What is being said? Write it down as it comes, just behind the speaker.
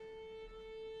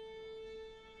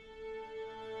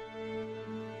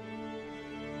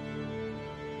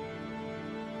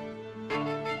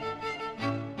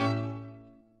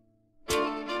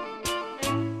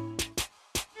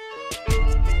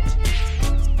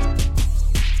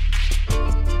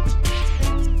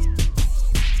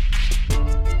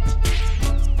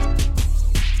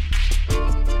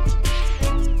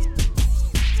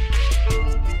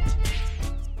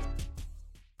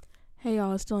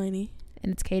Delaney.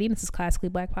 And it's Katie, and this is Classically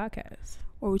Black Podcast,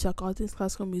 where we talk all things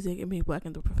classical music and being black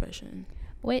in the profession.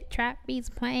 with trap beats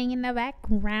playing in the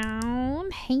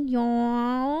background. Hey,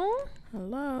 y'all.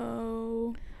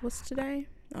 Hello. What's today?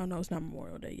 Oh, no, it's not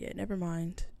Memorial Day yet. Never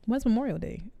mind. When's Memorial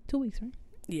Day? 2 weeks, right?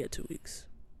 Yeah, 2 weeks.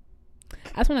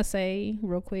 I just want to say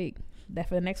real quick that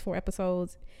for the next 4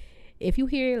 episodes, if you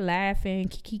hear laughing,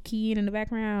 kiki in the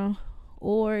background,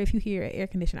 or if you hear air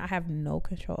conditioning, I have no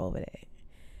control over that.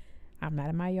 I'm not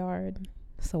in my yard,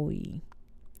 so we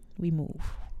move.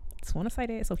 Just want to say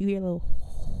that. So if you hear a little,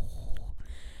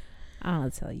 I don't know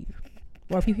to tell you,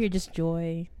 or if you hear just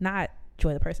joy, not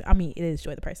Joy the person. I mean, it is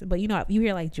Joy the person, but you know, you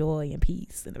hear like joy and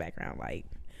peace in the background, like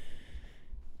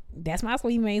that's my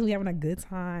sweet mates. We having a good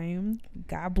time.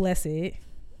 God bless it.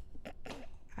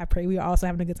 I pray we are also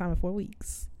having a good time in 4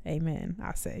 weeks. Amen.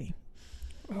 I say.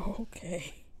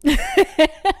 Okay.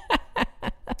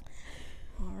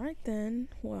 All right then.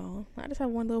 Well, I just have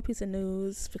one little piece of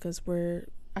news because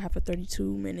I have a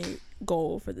 32-minute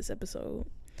goal for this episode.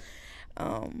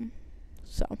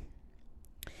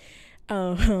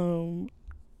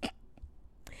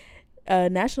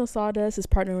 National Sawdust is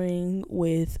partnering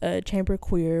with Chamber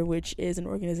Queer, which is an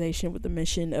organization with the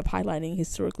mission of highlighting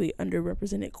historically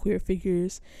underrepresented queer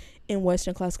figures in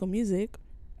Western classical music,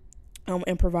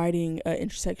 and providing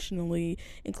intersectionally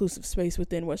inclusive space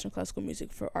within Western classical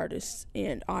music for artists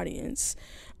and audience.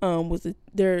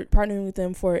 They're partnering with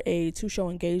them for a 2-show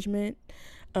engagement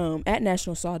at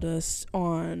National Sawdust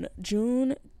on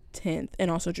June 10th and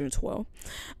also June 12th,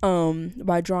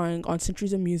 by drawing on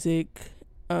centuries of music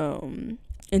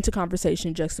into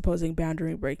conversation, juxtaposing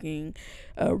boundary breaking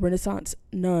Renaissance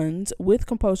nuns with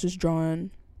the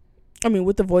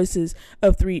voices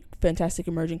of 3 fantastic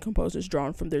emerging composers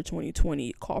drawn from their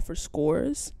 2020 call for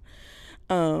scores,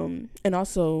 and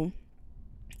also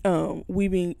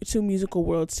weaving 2 musical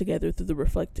worlds together through the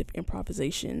reflective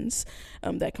improvisations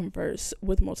that converse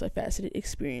with multifaceted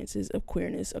experiences of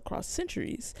queerness across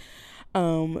centuries.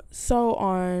 So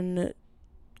on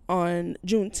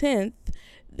June 10th,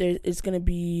 there is going to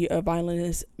be a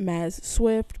violinist Maz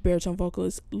Swift, baritone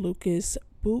vocalist Lucas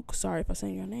Book, sorry if I'm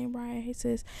saying your name right, hey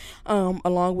sis,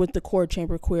 along with the core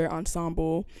Chamber Queer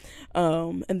Ensemble,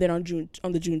 and then on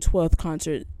the June 12th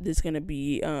concert, there's going to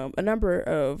be a number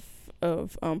of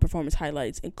performance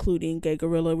highlights, including Gay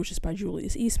Gorilla, which is by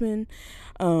Julius Eastman,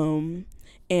 and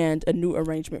a new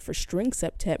arrangement for string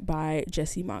septet by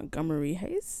Jessie Montgomery.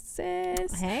 Hey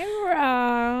sis. Hey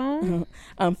bro.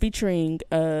 Featuring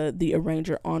the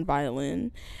arranger on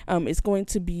violin. It's going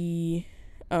to be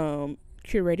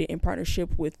curated in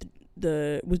partnership with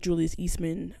Julius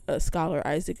Eastman scholar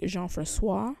Isaac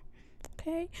Jean-Francois.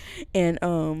 Okay, and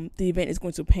the event is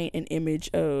going to paint an image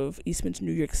of Eastman's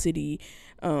New York City,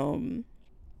 his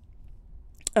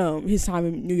time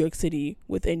in New York City,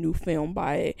 with a new film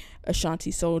by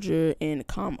Ashanti Soldier and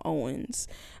Com Owens,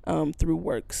 through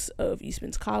works of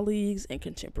Eastman's colleagues and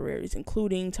contemporaries,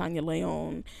 including Tanya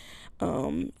Leon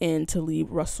and Talib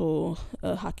Russell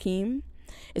Hakim.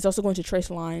 It's also going to trace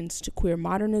lines to queer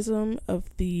modernism of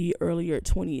the earlier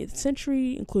 20th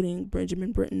century, including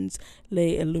Benjamin Britten's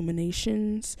Les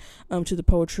Illuminations, to the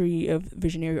poetry of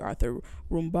visionary Arthur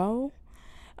Rimbaud.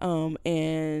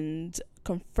 And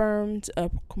confirmed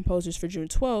composers for June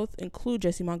 12th include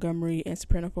Jessie Montgomery and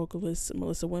soprano vocalist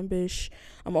Melissa Wimbish,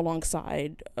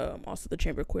 alongside also the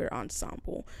Chamber Queer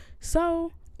Ensemble.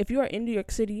 So if you are in New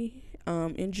York City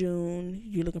in June,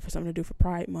 you're looking for something to do for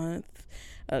Pride Month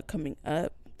coming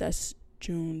up, that's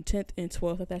June 10th and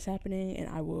 12th that that's happening, and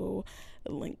I will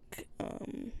link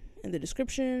in the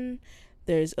description.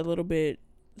 There's a little bit,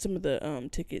 some of the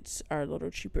tickets are a little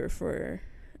cheaper for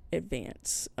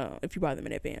advance, if you buy them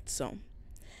in advance. So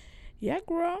yeah,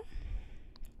 girl.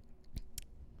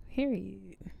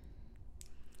 Period.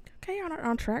 Okay,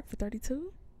 on track for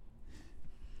 32.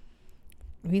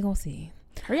 We gonna see.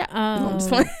 Hurry up. No, I'm just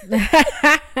playing.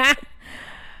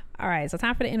 All right, so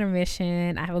time for the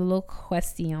intermission. I have a little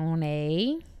question.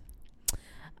 Name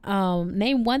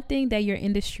one thing that your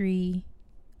industry.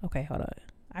 Okay, hold on.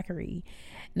 I can read.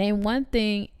 Name one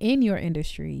thing in your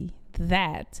industry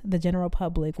that the general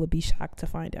public would be shocked to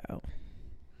find out.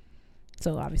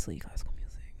 So obviously classical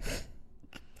music.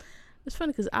 It's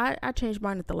funny because I changed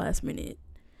mine at the last minute.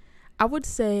 I would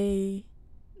say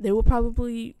they will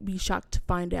probably be shocked to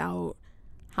find out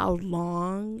how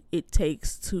long it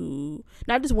takes to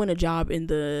not just win a job in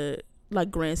the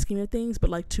like grand scheme of things, but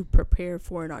like to prepare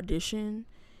for an audition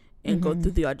and go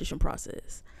through the audition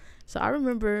process. So I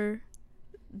remember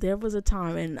there was a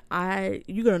time, and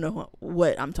you're gonna know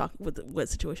what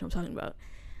situation I'm talking about.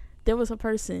 There was a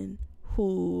person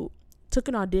who took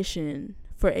an audition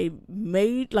for a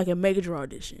major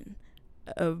audition.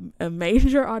 A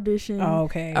major audition. Oh,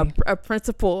 okay. A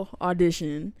principal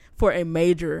audition for a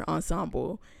major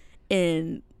ensemble,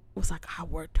 and was like, I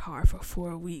worked hard for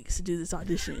 4 weeks to do this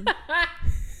audition.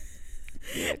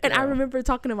 And I remember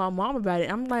talking to my mom about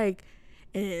it. I'm like,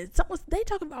 and they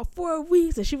talking about 4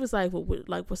 weeks, and she was like, well,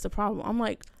 what's the problem? I'm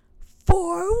like,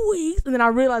 4 weeks, and then I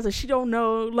realized that she don't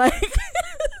know, like,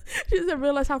 she doesn't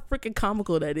realize how freaking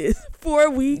comical that is. 4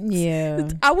 weeks. Yeah.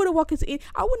 I would have walked into it.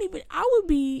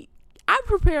 I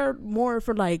prepared more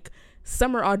for like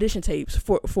summer audition tapes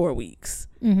for 4 weeks.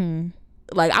 Mm-hmm.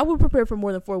 Like, I would prepare for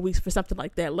more than 4 weeks for something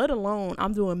like that, let alone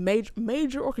I'm doing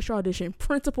major orchestra audition,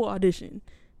 principal audition.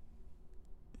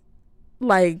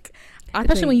 Like,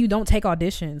 especially when you don't take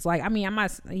auditions. Like, I mean, I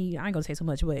ain't gonna say so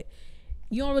much, but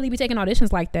you don't really be taking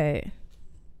auditions like that.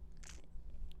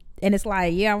 And it's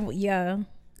like, yeah.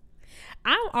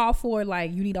 I'm all for,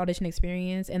 like, you need audition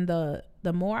experience, and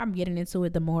the more I'm getting into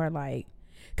it, the more, like,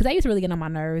 because I used to really get on my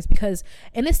nerves, because,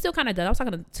 and it still kind of does. I was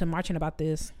talking to Martin about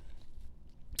this.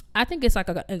 I think it's like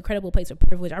an incredible place of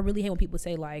privilege. I really hate when people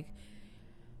say, like,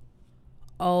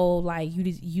 oh, like,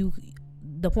 you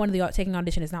the point of the taking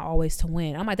audition is not always to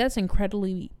win. I'm like, that's an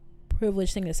incredibly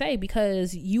privileged thing to say,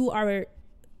 because you're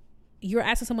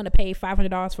asking someone to pay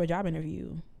 $500 for a job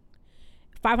interview,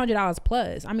 $500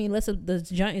 plus. I mean, unless the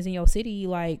joint is in your city,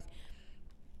 like,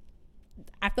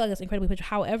 I feel like that's incredibly privileged.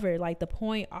 However, like, the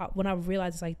point when I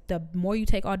realized is, like, the more you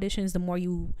take auditions, the more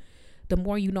you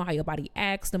know how your body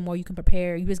acts, the more you can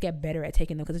prepare. You just get better at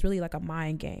taking them, because it's really like a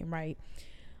mind game, right?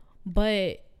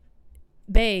 But,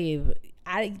 babe,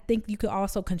 I think you could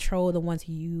also control the ones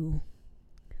you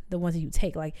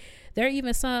take. Like, there are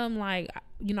even some, like,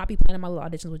 you know, I be planning my little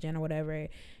auditions with Jen or whatever,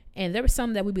 and there were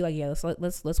some that would be like, yeah,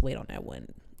 let's wait on that one.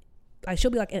 Like,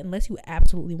 she'll be like, unless you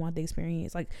absolutely want the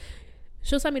experience, like,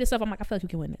 she'll send me the stuff, I'm like, I feel like you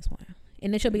can win this one,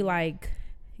 and then she'll be like,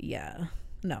 yeah,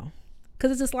 no,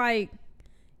 because it's just like,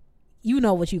 you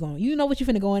know what you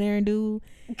finna go in there and do.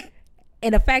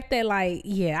 And the fact that, like,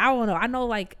 yeah, I don't know, I know,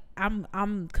 like,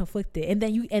 I'm conflicted, and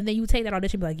then you take that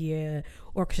audition and be like, yeah,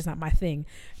 orchestra's not my thing.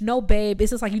 No, babe,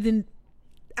 it's just like, you didn't,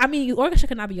 I mean, orchestra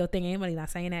could not be your thing. Anybody not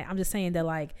saying that. I'm just saying that,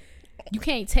 like, you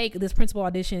can't take this principal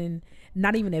audition,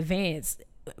 not even advanced,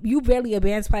 you barely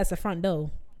advanced past the front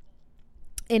door,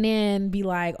 and then be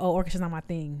like, oh, orchestra's not my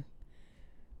thing.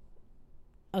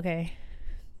 Okay.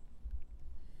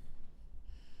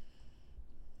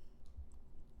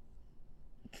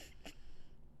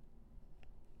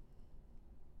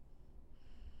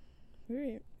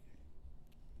 Right.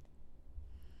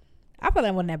 I feel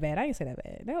that wasn't that bad. I didn't say that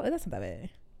bad. No, that's not that bad.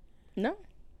 No,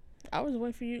 I was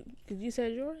waiting for you because you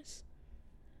said yours.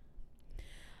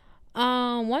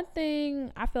 One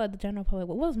thing I feel like the general public.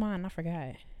 What was mine? I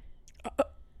forgot.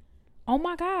 Oh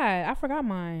my god, I forgot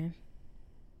mine.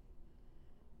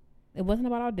 It wasn't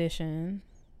about audition.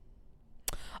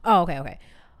 Oh, okay.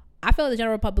 I feel like the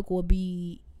general public will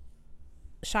be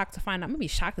shocked to find out. Maybe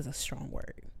shocked is a strong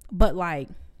word, but, like,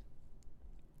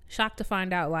 shocked to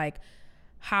find out, like,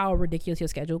 how ridiculous your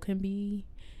schedule can be.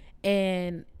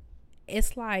 And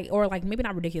it's like, or, like, maybe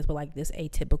not ridiculous, but, like, this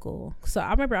atypical. So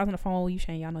I remember I was on the phone with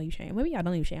Ushane. Y'all know Ushane. Maybe y'all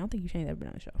don't know Ushane. I don't think Ushane's ever been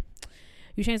on the show.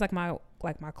 Ushane's like my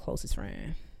closest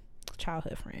friend,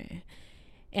 childhood friend.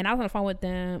 And I was on the phone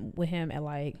with him at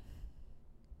like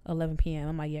 11 p.m.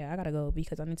 I'm like, yeah, I gotta go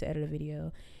because I need to edit a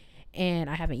video and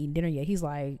I haven't eaten dinner yet. He's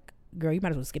like, girl, you might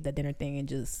as well skip that dinner thing and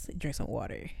just drink some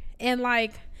water. And,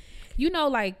 like, you know,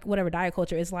 like, whatever diet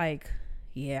culture is, like,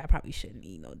 yeah, I probably shouldn't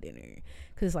eat no dinner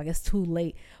because it's like it's too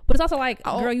late. But it's also like,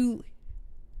 girl, you.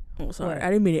 Oh, sorry, what? I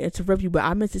didn't mean to interrupt you, but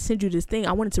I meant to send you this thing.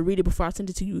 I wanted to read it before I sent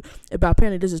it to you. About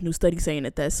apparently there's this new study saying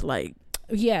that's like.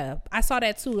 Yeah, I saw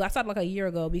that too. I saw it like a year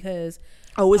ago because.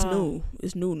 Oh, it's new.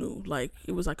 It's new. Like,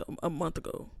 it was like a month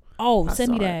ago. Oh,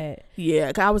 send me that.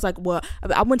 Yeah, I was like, well,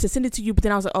 I went to send it to you, but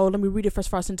then I was like, oh, let me read it first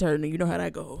before I send it to her, and you know how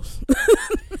that goes.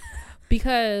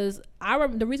 Because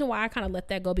the reason why I kind of let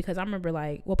that go, because I remember,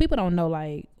 like, well, people don't know,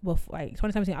 like, well, like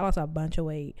 2017 I lost a bunch of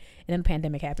weight and then the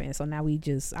pandemic happened, so now I'm doing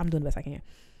the best I can.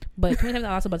 But 2017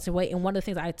 I lost a bunch of weight, and one of the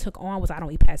things I took on was I don't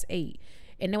eat past 8.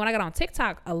 And then when I got on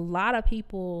TikTok, a lot of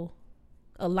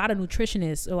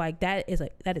nutritionists are like, that is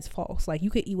false. Like, you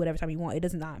could eat whatever time you want, it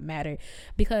does not matter.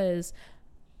 Because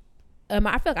I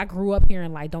feel like I grew up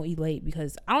hearing, like, don't eat late,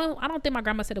 because I don't think my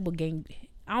grandma said it would gain.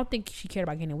 I don't think she cared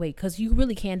about gaining weight, because you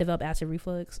really can develop acid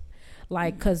reflux.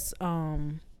 Like, because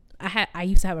I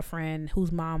used to have a friend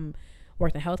whose mom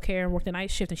worked in healthcare and worked a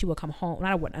night shift, and she would come home,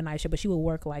 not a night shift, but she would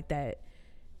work like that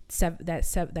 3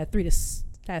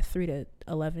 to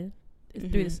 11,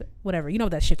 3 to whatever, you know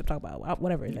that shift I'm talking about,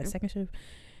 whatever, that second shift.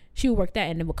 she would work that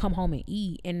and then would come home and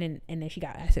eat, and then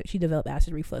she developed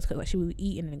acid reflux because like she would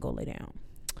eat and then go lay down.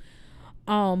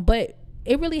 But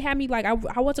it really had me like, I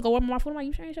went to go warm my food. I'm like,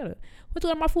 you shut up. Went to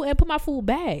warm my food and put my food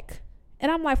back.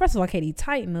 And I'm like, first of all, Katie,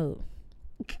 tighten up.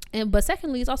 But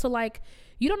secondly, it's also like,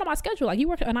 you don't know my schedule. Like, you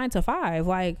work a 9 to 5.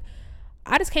 Like,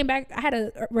 I just came back. I had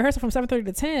a rehearsal from 7:30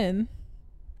 to 10.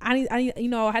 I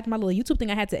had my little YouTube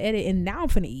thing I had to edit, and now I'm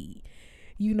finna eat.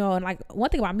 And like, one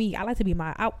thing about me, I like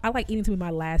eating to be my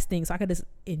last thing, so I could just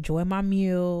enjoy my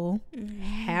meal,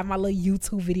 have my little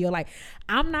YouTube video. Like,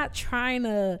 I'm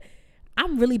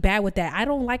really bad with that. I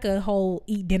don't like a whole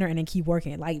eat dinner and then keep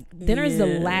working. Like, dinner is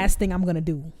the last thing I'm gonna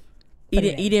do.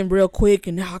 Eating real quick,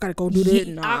 and now I gotta go do this.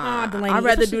 I'd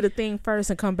rather do the thing first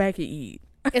and come back and eat.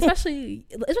 especially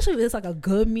if it's like a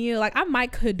good meal. Like, I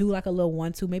could do like a little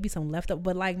 1-2, maybe some leftover,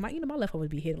 but like my leftovers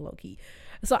be hitting low key.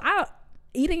 So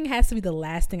eating has to be the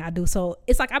last thing I do. So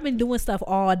it's like I've been doing stuff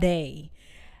all day.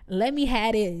 Let me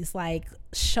have it. It's like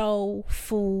show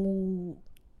food.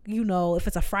 If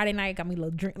it's a Friday night, got me a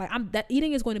little drink. Like,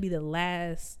 eating is going to be the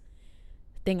last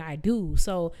thing I do.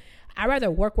 So I'd rather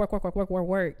work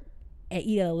and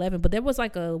eat at 11. But there was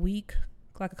like a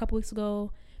couple weeks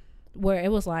ago, where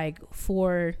it was like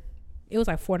 4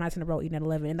 nights in a row eating at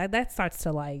 11, and like that started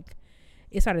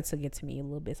to get to me a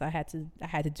little bit. So I had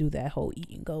to do that whole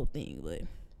eat and go thing. But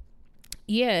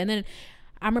yeah, and then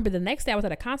I remember the next day I was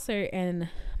at a concert, and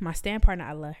my stand partner,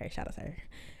 I love her, shout out to her.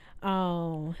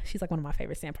 She's like one of my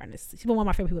favorite stand partners. She's one of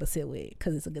my favorite people to sit with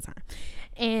because it's a good time.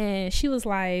 And she was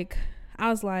like,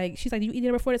 she's like, "Do you eat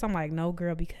dinner before this?" I'm like, "No,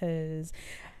 girl," because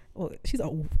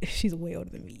she's way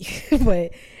older than me,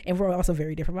 and we're also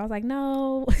very different. But I was like,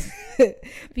 no,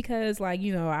 because like,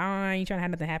 I ain't trying to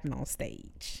have nothing happen on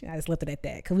stage. I just left it at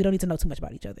that because we don't need to know too much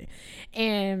about each other.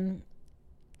 And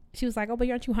she was like, "Oh, but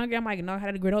aren't you hungry?" I'm like, "No, I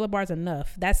had the granola bars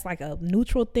enough. That's like a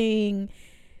neutral thing.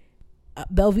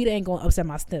 Belvita ain't gonna upset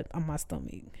my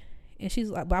stomach." And she's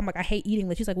like, but I'm like, "I hate eating."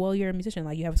 Like, she's like, "Well, you're a musician.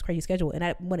 Like, you have a crazy schedule."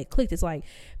 And when it clicked, it's like,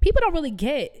 people don't really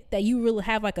get that you really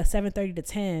have like a 7:30 to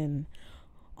 10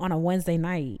 on a Wednesday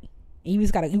night, and you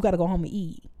gotta go home and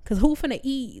eat. Cause who finna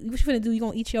eat? What you finna do? You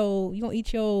gonna eat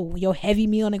your heavy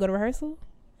meal and then go to rehearsal?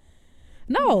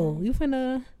 No, you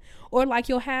finna, or like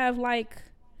you'll have like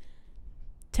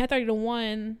 10:30 to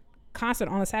 1 concert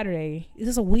on a Saturday. It's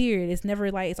just weird. It's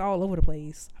never like, it's all over the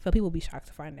place. I feel people will be shocked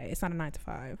to find that it's not a 9 to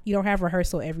 5. You don't have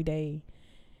rehearsal every day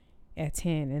at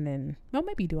 10, and then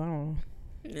maybe you do. I don't know.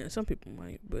 Yeah, some people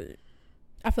might, but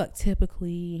I feel like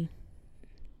typically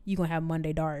you're gonna have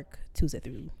Monday dark,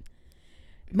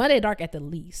 Monday dark at the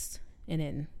least, and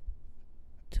then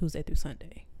Tuesday through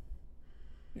Sunday.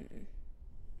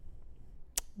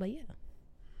 But yeah,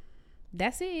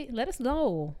 that's it. Let us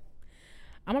know.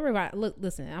 I'm gonna revive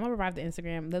the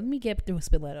Instagram. Let me get through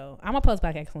Spiletto. I'm gonna post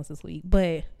Black Excellence this week,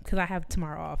 but because I have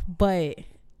tomorrow off. But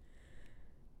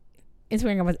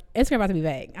Instagram about to be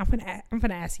back. I'm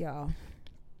gonna ask y'all,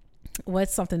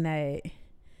 what's something that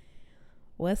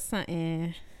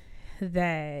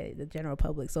the general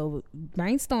public, so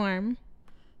brainstorm.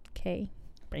 Okay,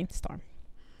 brainstorm.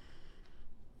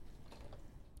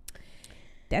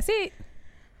 That's it.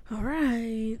 All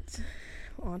right,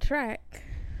 on track.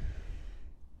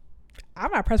 I'm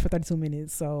not pressed for 32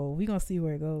 minutes, so we're gonna see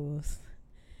where it goes.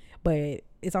 But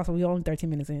it's also, we're only 13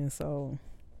 minutes in, so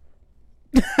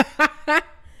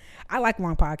I like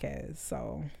long podcasts,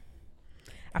 so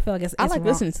I feel like I like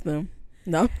listening to them.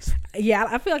 No, yeah,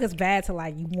 I feel like it's bad to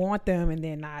like, you want them and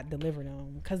then not deliver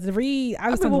them, because we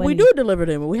do deliver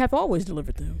them, and we have always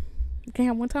delivered them. You can't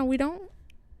have one time we don't.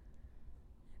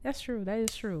 That's true. That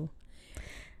is true.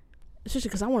 Especially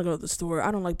because I want to go to the store.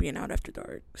 I don't like being out after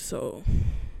dark, so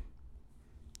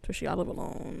especially I live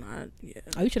alone.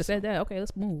 Oh, you should have said that. Okay,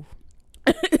 let's move.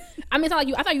 I mean, it's not like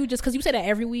you. I thought you just, because you say that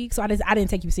every week, so I didn't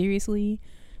take you seriously.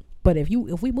 But if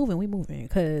we moving, we moving.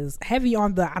 Because heavy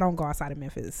on the, I don't go outside of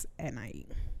Memphis at night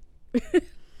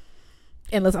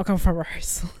unless I come from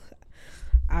rehearsal.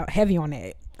 Heavy on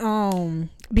that.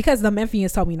 Because the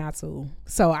Memphians told me not to,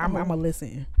 so I'm gonna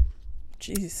listen.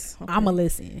 Jeez, okay. I'm gonna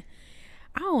listen.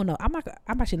 I don't know. I'm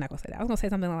actually not gonna say that. I was gonna say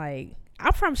something like,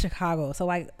 I'm from Chicago, so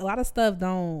like a lot of stuff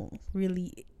don't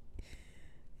really.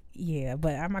 Yeah,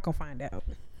 but I'm not gonna find out.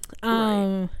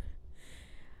 Right.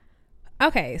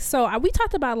 Okay, so we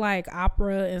talked about like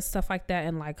opera and stuff like that,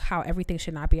 and like how everything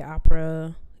should not be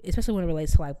opera, especially when it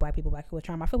relates to like black people with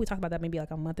trauma. I feel we talked about that maybe like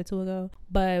a month or two ago,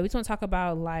 but we just want to talk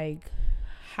about like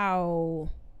how,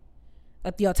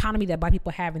 like, the autonomy that black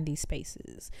people have in these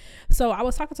spaces. So I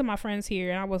was talking to my friends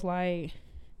here, and I was like,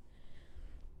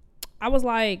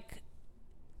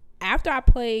 after I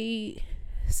played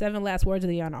 7 Last Words of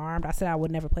the Unarmed, I said I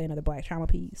would never play another black trauma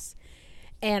piece.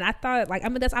 And I thought, like, I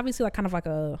mean, that's obviously like kind of like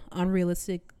a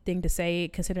unrealistic thing to say,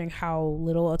 considering how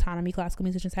little autonomy classical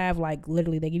musicians have. Like,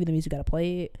 literally, they give you the music, you gotta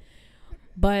play it.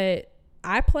 But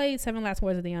I played Seven Last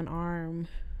Words of the Unarmed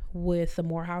with the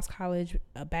Morehouse College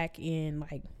back in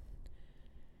like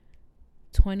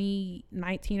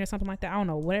 2019 or something like that. I don't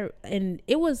know, whatever. And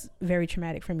it was very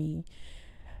traumatic for me,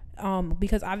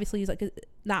 because obviously it's like,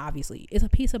 not obviously, it's a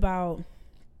piece about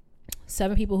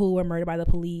 7 people who were murdered by the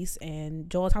police, and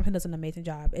Joel Thompson does an amazing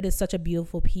job. It is such a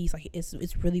beautiful piece. Like, it's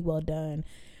really well done,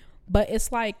 but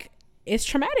it's like, it's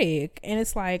traumatic. And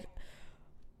it's like,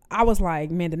 I was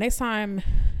like, man, the next time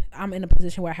I'm in a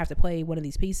position where I have to play one of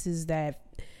these pieces that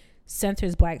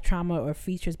centers Black trauma or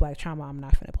features Black trauma, I'm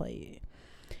not gonna play it,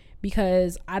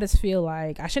 because I just feel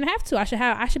like I shouldn't have to.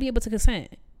 I should be able to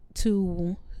consent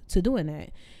to doing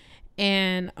that.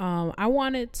 And I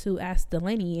wanted to ask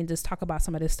Delaney and just talk about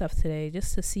some of this stuff today,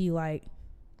 just to see, like,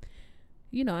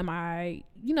 you know,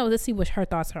 let's see what her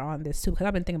thoughts are on this too, because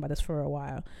I've been thinking about this for a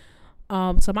while.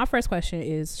 So my first question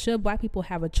is, should Black people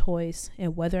have a choice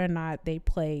in whether or not they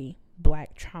play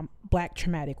Black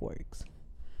traumatic works?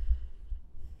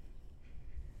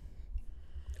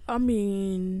 I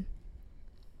mean,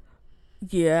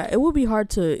 yeah, I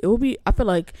feel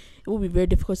like it would be very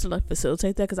difficult to like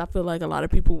facilitate that, because I feel like a lot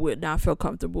of people would not feel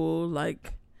comfortable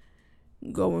like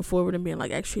going forward and being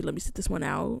like, actually, let me sit this one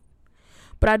out.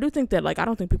 But I do think that, like, I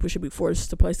don't think people should be forced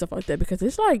to play stuff like that, because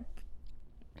it's like,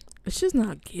 it's just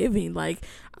not giving. Like,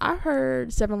 I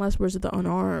heard Seven Last Words of the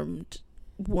Unarmed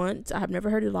once. I have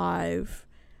never heard it live.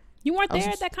 You weren't there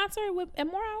at that concert at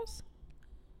Morehouse?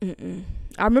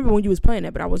 I remember when you was playing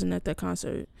that, but I wasn't at that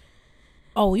concert.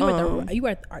 Oh, you were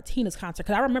at Artina's concert,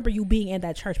 because I remember you being in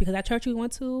that church, because that church we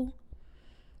went to,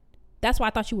 that's why I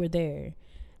thought you were there.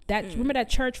 Remember that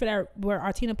church where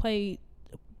Artina played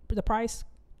the Price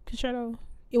concerto?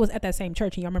 It was at that same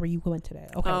church, and I remember you went to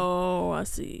that. Okay. Oh, I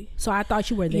see. So I thought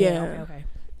you were there. Yeah. Okay.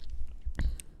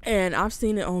 And I've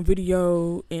seen it on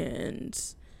video, and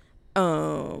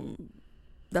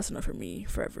that's enough for me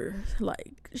forever.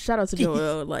 Like, shout out to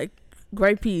Joel. Like,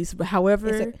 great piece. But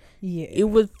however, it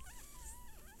was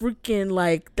freaking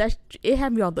like that. It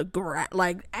had me on the ground.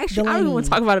 Like, actually, I don't even want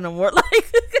to talk about it no more.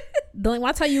 Like, when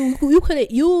I tell you, you could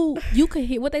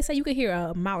hear what they say. You could hear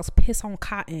a mouse piss on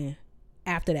cotton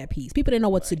after that piece. People didn't know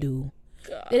what to do.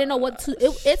 Gosh. They didn't know what to.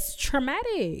 It's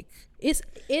traumatic.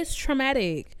 It's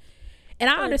traumatic. And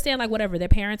I understand, like, whatever, their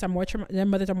parents are more, their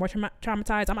mothers are more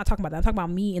traumatized. I'm not talking about that. I'm talking about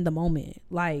me in the moment.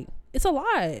 Like, it's a lot.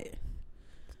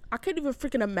 I couldn't even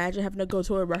freaking imagine having to go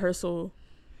to a rehearsal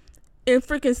and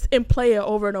play it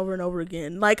over and over and over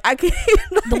again. Like, I can't.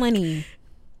 Like, Delaney,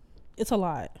 it's a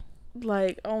lot.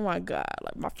 Like, oh my God.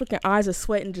 Like, my freaking eyes are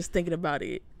sweating just thinking about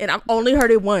it. And I've only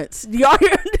heard it once. Do y'all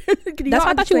hear? That's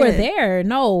why I thought you were there.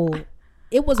 No,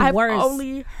 it was worse. I've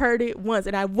only heard it once,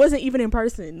 and I wasn't even in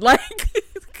person. Like,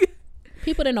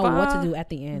 people didn't know what to do at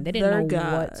the end. They didn't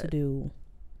know what to do.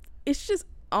 It's just,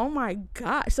 oh my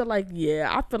gosh. So, like, yeah,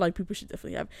 I feel like people should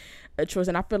definitely have a choice.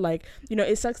 And I feel like, you know,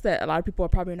 it sucks that a lot of people are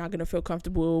probably not going to feel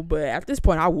comfortable. But at this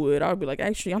point, I would be like,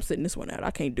 actually, I'm sitting this one out.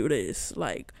 I can't do this.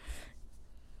 Like,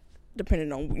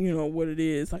 depending on, you know, what it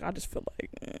is. Like, I just feel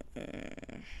like,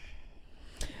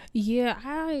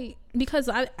 Yeah, because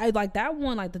I like that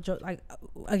one, like,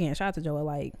 again, shout out to Joel,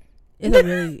 like,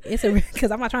 because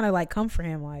I'm not trying to, like, come for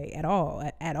him, like, at all.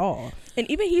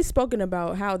 And even he's spoken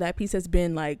about how that piece has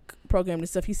been, like, programmed and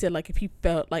stuff. He said, like, if he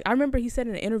felt, like, I remember he said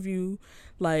in an interview,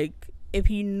 like, if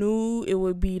he knew it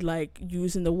would be, like,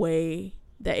 used in the way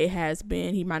that it has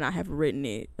been, he might not have written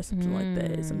it or something like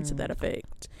that, something to that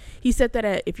effect. He said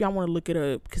that if y'all want to look it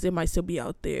up, because it might still be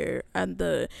out there. And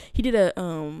he did a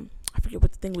I forget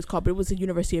what the thing was called, but it was the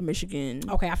University of Michigan.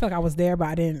 Okay, I feel like I was there, but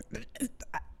I didn't.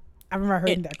 I remember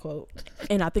hearing that quote.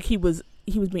 And I think he was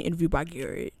being interviewed by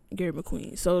Gary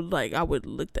McQueen. So, like, I would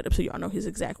look that up so y'all know his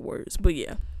exact words. But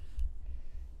yeah.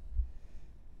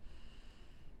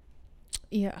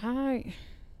 Yeah,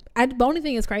 the only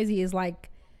thing that's crazy is, like,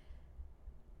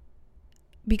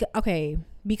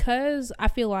 because I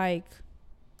feel like,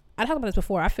 I talked about this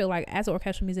before, I feel like as an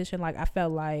orchestral musician, like, I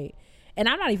felt like, and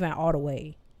I'm not even all the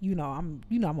way, I'm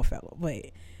a fellow,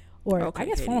 but, or okay, I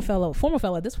guess former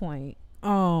fellow at this point.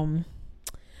 I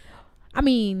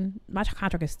mean, my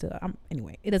contract is still,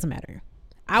 anyway, it doesn't matter.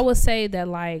 I would say that,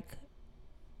 like,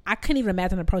 I couldn't even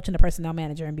imagine approaching the personnel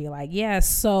manager and be like, yeah,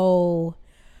 so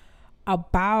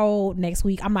about next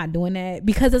week, I'm not doing that,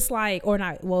 because it's like, or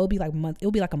not, well, it'll be like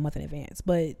a month in advance,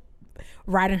 but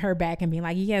writing her back and being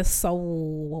like, yeah,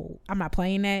 so I'm not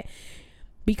playing that,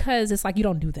 because it's like, you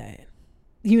don't do that,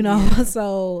 Yeah.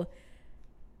 So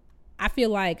I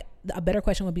feel like a better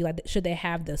question would be like, should they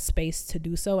have the space to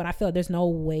do so? And I feel like there's no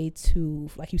way to,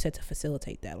 like you said, to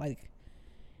facilitate that. Like,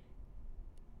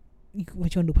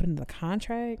 what you want to put into the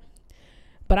contract?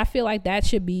 But I feel like that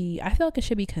should be, I feel like it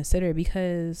should be considered,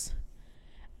 because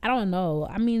I don't know.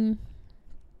 I mean,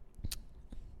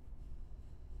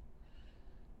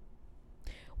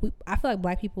 I feel like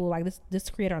black people, like this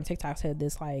creator on TikTok said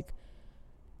this, like,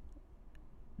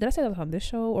 did I say that on this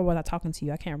show or was I talking to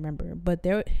you? I can't remember. But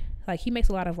there, like, he makes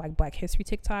a lot of like Black history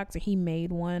TikToks, and he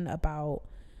made one about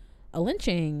a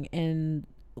lynching, and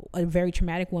a very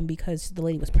traumatic one because the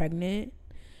lady was pregnant.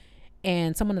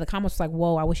 And someone in the comments was like,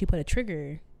 whoa, I wish he put a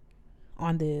trigger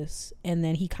on this. And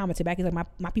then he commented back, he's like,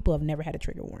 my people have never had a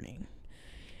trigger warning.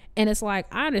 And it's like,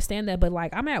 I understand that, but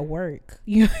like, I'm at work.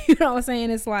 You know what I'm saying?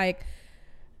 It's like,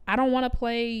 I don't want to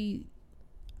play,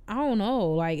 I don't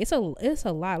know, like, it's a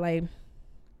lot, like,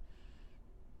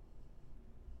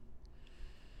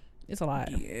 it's a lot.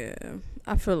 Yeah,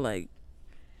 I feel like,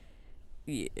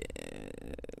 yeah,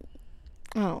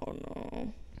 I don't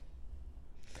know.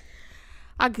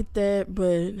 I get that,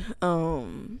 but I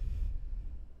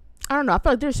don't know. I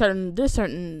feel like there's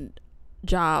certain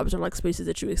jobs or like spaces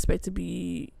that you expect to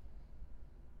be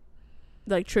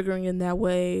like triggering in that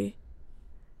way.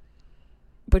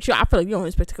 But I feel like you don't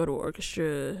expect to go to an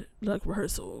orchestra like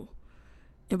rehearsal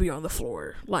and be on the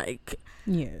floor. Like,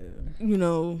 yeah, you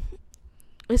know,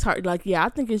 it's hard. Like, yeah, I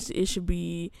think it should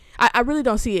be. I really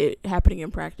don't see it happening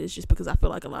in practice, just because I feel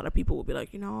like a lot of people will be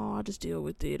like, you know, I'll just deal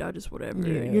with it. I'll just whatever,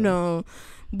 you know.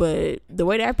 But the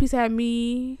way that piece had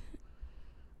me,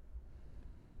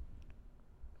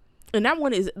 and that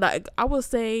one is like, I will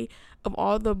say, of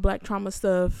all the Black trauma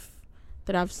stuff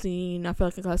that I've seen, I feel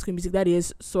like in classical music, that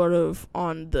is sort of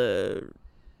on the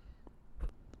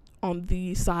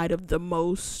side of the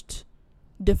most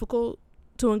difficult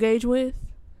to engage with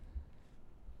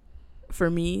for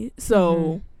me.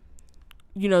 So,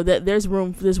 you know, that there's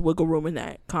wiggle room in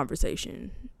that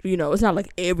conversation. You know, it's not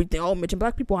like everything, oh, mention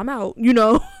Black people, I'm out, you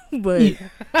know. But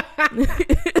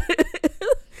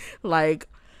like,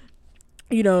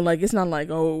 you know, like, it's not like,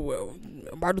 oh, well,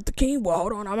 Martin Luther King, well,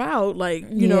 hold on, I'm out. Like,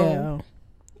 you know.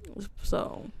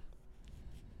 So.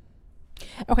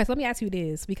 Okay, so let me ask you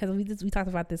this, because we talked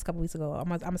about this a couple weeks ago.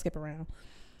 I'm gonna skip around.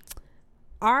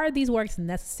 Are these works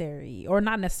necessary, or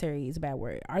not necessary is a bad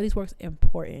word? Are these works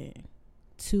important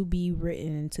to be written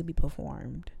and to be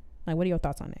performed? Like, what are your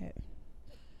thoughts on that?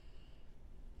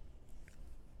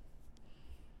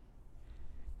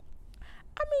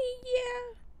 I mean,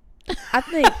 yeah. I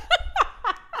think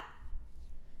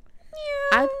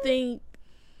I think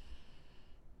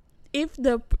if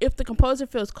the composer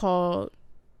feels called,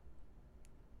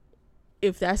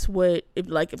 if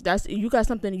you got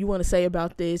something you want to say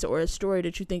about this, or a story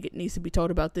that you think it needs to be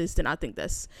told about this, then I think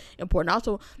that's important. I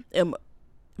also am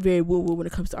very woo-woo when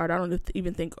it comes to art. I don't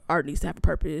even think art needs to have a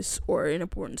purpose or an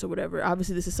importance or whatever.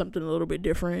 Obviously, this is something a little bit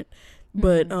different,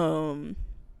 but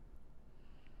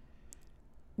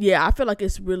yeah, I feel like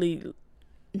it's really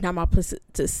not my place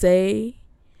to say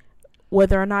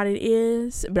whether or not it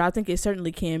is, but I think it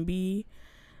certainly can be.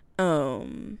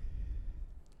 Do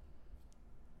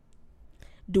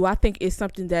I think it's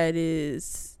something that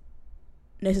is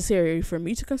necessary for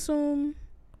me to consume?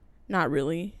 Not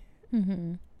really.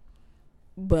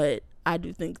 But I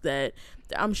do think that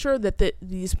I'm sure that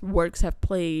these works have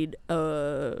played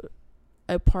a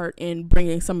part in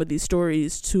bringing some of these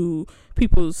stories to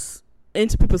people's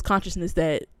consciousness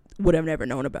that would have never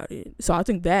known about it. So I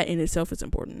think that in itself is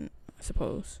important, I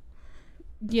suppose.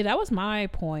 Yeah, that was my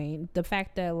point. The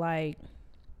fact that, like,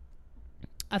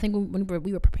 I think when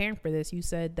we were preparing for this, you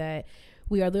said that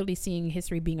we are literally seeing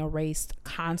history being erased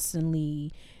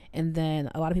constantly. And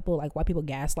then a lot of people, like white people,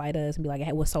 gaslight us and be like,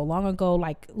 it was so long ago.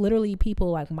 Like, literally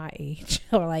people like my age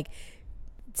or like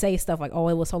say stuff like, oh,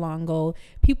 it was so long ago.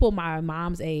 People my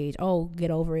mom's age, oh,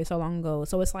 get over it, so long ago.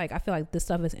 So it's like, I feel like this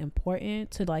stuff is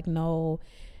important to like know,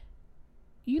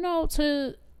 you know,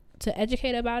 to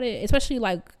educate about it. Especially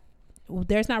like,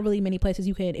 there's not really many places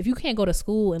if you can't go to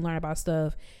school and learn about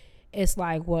stuff, it's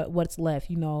like what's left,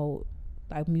 you know,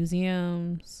 like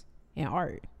museums and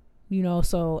art, you know.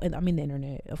 So, and I mean the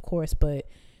internet, of course, but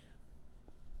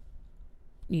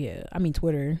yeah, I mean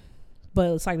Twitter,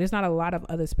 but it's like there's not a lot of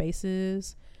other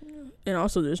spaces, and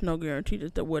also there's no guarantee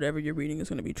that whatever you're reading is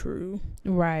going to be true,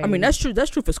 right? I mean, that's true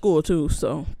for school too,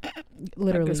 so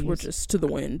literally I guess we're just to the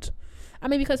wind. I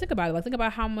mean, because think about it, like, think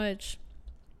about how much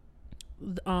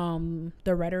the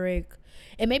rhetoric,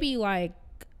 and maybe like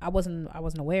I wasn't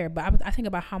aware, but I think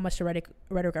about how much the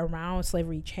rhetoric around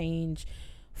slavery changed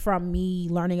from me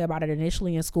learning about it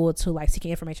initially in school to like seeking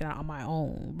information out on my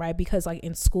own, right? Because like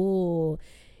in school,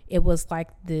 it was like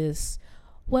this,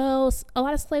 well, a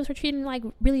lot of slaves were treated like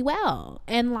really well,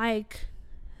 and like,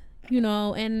 you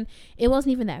know, and it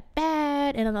wasn't even that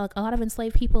bad, and like a lot of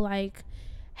enslaved people like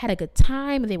had a good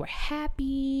time and they were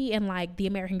happy, and like the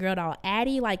American Girl doll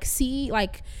Addie, like, see,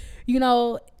 like, you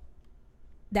know,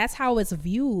 that's how it's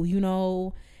viewed, you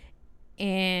know.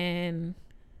 And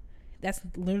that's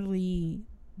literally,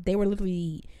 they were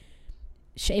literally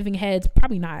shaving heads,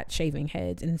 probably not shaving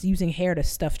heads, and using hair to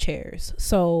stuff chairs.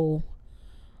 So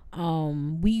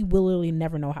we will literally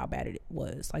never know how bad it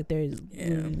was. Like, there's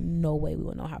really no way we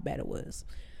will know how bad it was.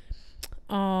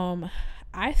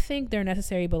 I think they're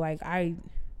necessary, but like I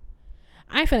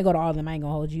ain't finna go to all of them, I ain't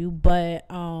gonna hold you, but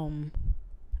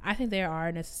I think they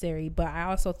are necessary, but I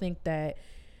also think that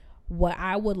what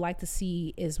I would like to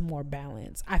see is more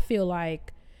balance. I feel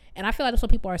like that's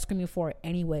what people are screaming for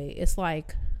anyway. It's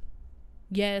like,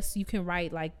 yes, you can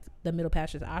write like the Middle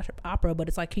Passage opera, but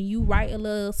it's like, can you write a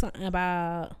little something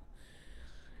about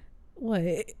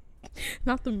what?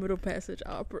 Not the Middle Passage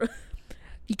opera.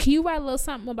 Can you write a little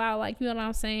something about, like, you know what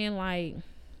I'm saying, like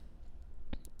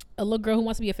a little girl who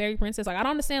wants to be a fairy princess? Like, I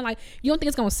don't understand. Like, you don't think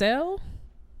it's gonna sell?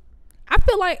 I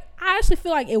actually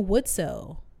feel like it would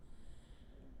sell.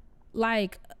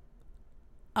 Like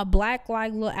a black,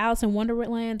 like, little Alice in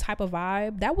Wonderland type of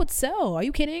vibe, that would sell. Are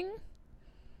you kidding?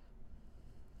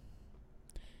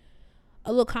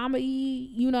 A little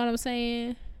comedy, you know what I'm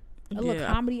saying? A little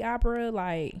comedy opera,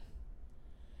 like,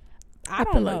 I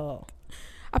don't know.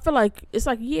 I feel like it's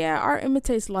like, yeah, art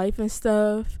imitates life and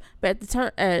stuff, but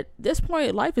at this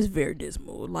point, life is very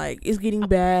dismal. Like, it's getting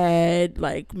bad.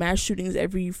 Like, mass shootings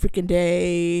every freaking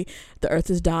day. The earth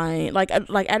is dying. Like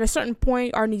at a certain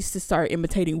point, art needs to start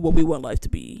imitating what we want life to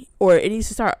be, or it needs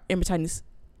to start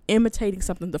imitating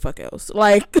something the fuck else.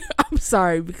 Like, I'm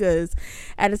sorry, because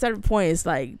at a certain point, it's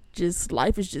like, just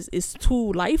life is just, it's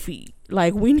too lifey.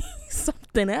 Like, we need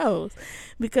something else,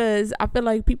 because I feel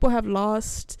like people have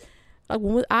lost.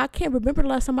 Like, I can't remember the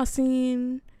last time I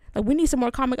seen, like, we need some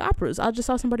more comic operas. I just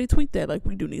saw somebody tweet that, like,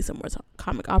 we do need some more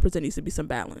comic operas. There needs to be some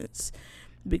balance,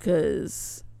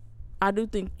 because I do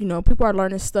think, you know, people are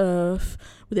learning stuff.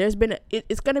 But there's been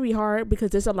it's going to be hard,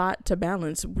 because there's a lot to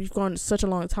balance. We've gone such a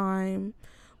long time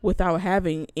without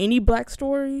having any black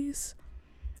stories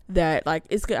that, like,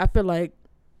 I feel like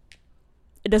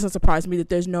it doesn't surprise me that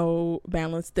there's no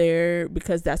balance there,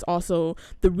 because that's also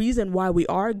the reason why we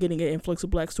are getting an influx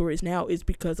of black stories now, is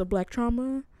because of black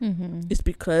trauma. Mm-hmm. It's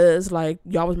because, like,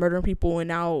 y'all was murdering people, and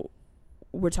now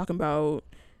we're talking about,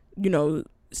 you know,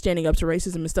 standing up to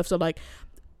racism and stuff. So, like,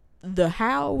 the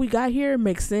how we got here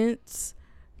makes sense,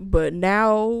 but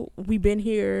now we've been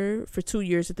here for 2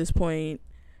 years at this point.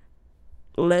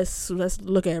 Let's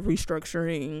look at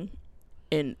restructuring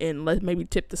and let's maybe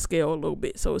tip the scale a little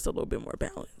bit so it's a little bit more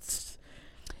balanced.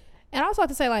 And I also have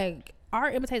to say, like,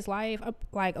 art imitates life,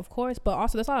 like, of course, but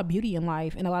also there's a lot of beauty in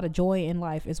life and a lot of joy in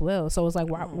life as well. So it's like,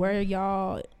 why don't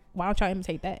y'all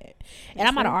imitate that? And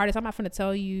I'm not an artist. I'm not finna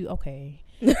tell you, okay.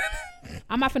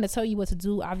 I'm not finna tell you what to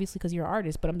do, obviously, because you're an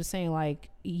artist, but I'm just saying, like,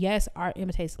 yes, art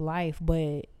imitates life,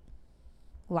 but,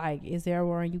 like, is there a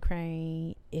war in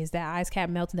Ukraine? Is that ice cap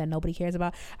melting that nobody cares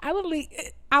about? I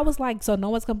was like, so no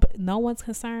one's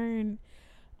concerned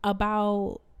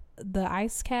about the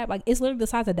ice cap? Like, it's literally the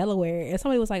size of Delaware. And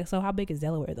somebody was like, so how big is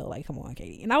Delaware though? Like, come on,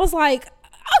 Katie. And I was like,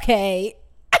 okay,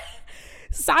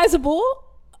 sizable.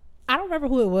 I don't remember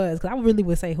who it was, because I really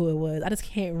would say who it was. I just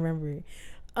can't remember.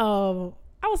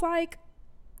 I was like,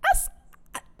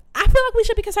 I feel like we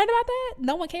should be concerned about that.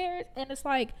 No one cares. And it's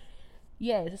like,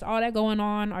 yeah, it's all that going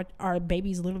on. Our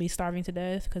babies literally starving to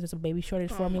death because it's a baby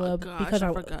shortage formula. Gosh, because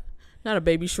I forgot. Not a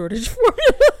baby shortage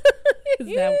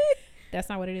formula. That's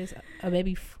not what it is. A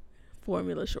baby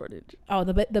formula shortage. Oh,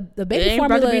 the baby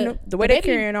formula. The way they're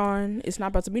carrying on, it's not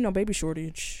about to be no baby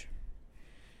shortage.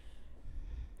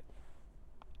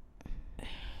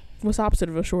 What's the opposite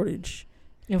of a shortage?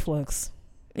 Influx.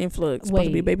 Supposed to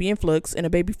be a baby influx and a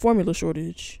baby formula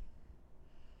shortage.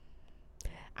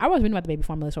 I was reading about the baby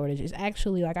formula shortage. It's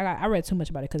actually, like, I read too much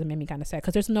about it because it made me kind of sad,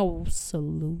 because there's no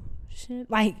solution.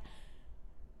 Like,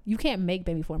 you can't make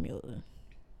baby formula.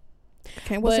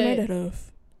 What's it made out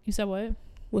of? You said what?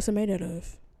 What's it made out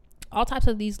of? All types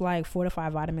of these, like,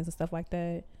 fortified vitamins and stuff like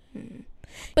that.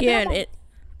 But yeah,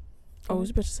 what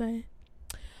was I about to say?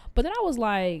 But then I was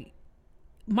like,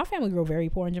 my family grew very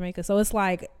poor in Jamaica, so it's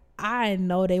like, I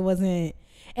know they wasn't.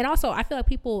 And also, I feel like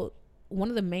one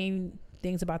of the main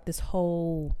things about this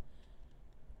whole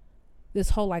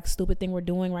like stupid thing we're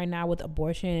doing right now with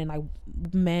abortion and, like,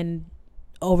 men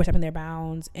overstepping their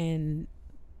bounds and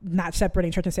not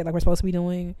separating church and state like we're supposed to be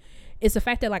doing, is the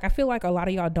fact that, like, I feel like a lot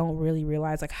of y'all don't really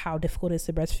realize, like, how difficult it is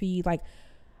to breastfeed. Like,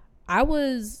 I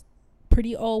was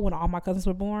pretty old when all my cousins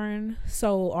were born,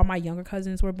 so all my younger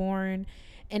cousins were born,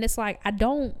 and it's like I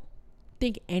don't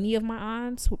think any of my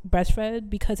aunts breastfed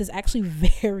because it's actually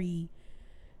very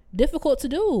difficult to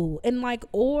do, and like,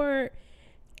 or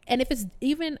and if it's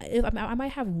even if I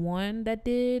might have one that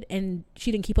did and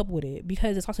she didn't keep up with it,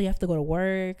 because it's also you have to go to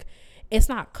work, it's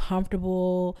not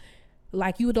comfortable,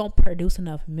 like you don't produce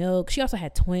enough milk. She also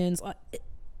had twins,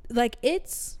 like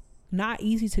it's not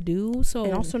easy to do. So,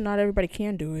 and also not everybody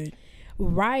can do it,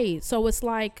 right? So it's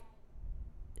like,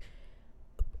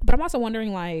 but I'm also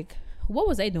wondering, like, what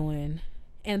was they doing?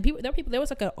 And there was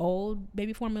like an old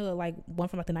baby formula, like one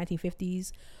from like the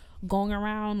 1950s going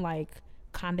around, like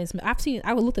condensed milk.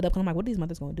 I looked it up and I'm like, what are these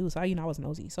mothers gonna do? So I was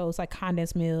nosy. So it's like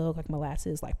condensed milk, like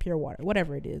molasses, like pure water,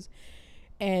 whatever it is.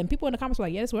 And people in the comments were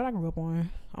like, yeah, that's what I grew up on,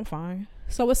 I'm fine.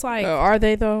 So it's like, are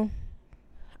they though?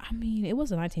 I mean, it was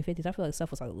the 1950s. I feel like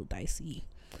stuff was like a little dicey.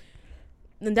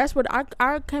 And that's what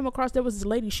I came across. There was this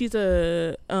lady, she's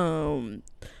a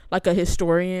like a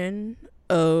historian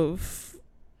of,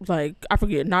 like, I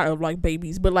forget, not of like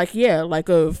babies, but like, yeah, like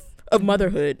of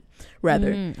motherhood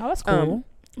rather. Oh, that's cool.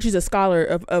 She's a scholar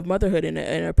of motherhood and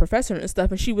a professor and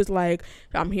stuff, and she was like,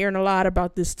 I'm hearing a lot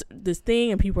about this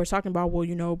thing, and people are talking about, well,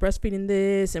 you know, breastfeeding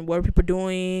this and what are people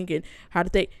doing and how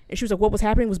did they, and she was like, what was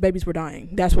happening was babies were dying.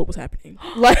 That's what was happening.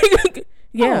 Like,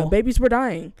 yeah, babies were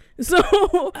dying. So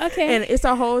okay, and it's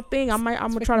a whole thing. I'm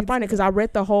gonna try to find it because I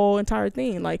read the whole entire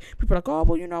thing. Like, people are like, oh,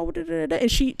 well, you know, and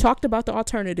she talked about the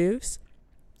alternatives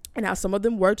and how some of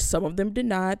them worked, some of them did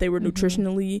not. They were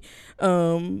nutritionally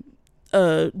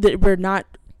that were not,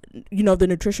 you know, the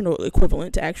nutritional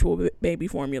equivalent to actual baby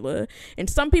formula, and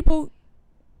some people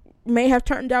may have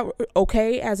turned out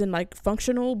okay, as in like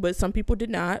functional, but some people did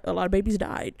not. A lot of babies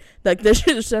died. Like that's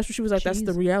what she was like. Jesus. That's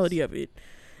the reality of it.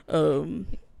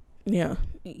 Yeah.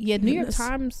 New York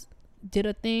Times did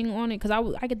a thing on it, because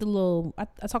I get the little, I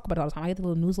talk about it all the time. I get the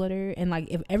little newsletter, and like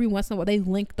if every once in a while they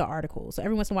link the article, so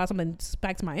every once in a while something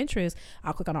spikes my interest,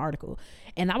 I'll click on the article,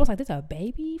 and I was like, there's a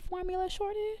baby formula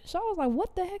shortage. So I was like,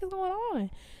 what the heck is going on?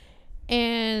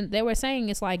 And they were saying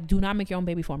it's like, do not make your own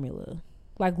baby formula.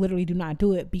 Like literally do not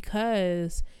do it,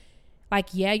 because like,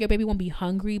 yeah, your baby won't be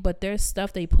hungry, but there's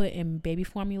stuff they put in baby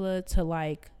formula to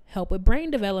like help with brain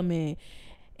development.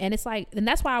 And it's like, and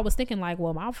that's why I was thinking like,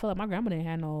 well, I feel like my grandma didn't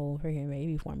have no freaking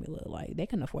baby formula. Like they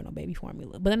couldn't afford no baby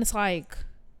formula. But then it's like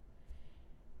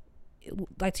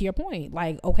to your point,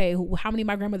 like, okay, how many of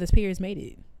my grandmother's peers made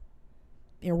it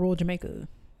in rural Jamaica?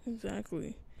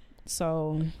 Exactly.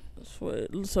 So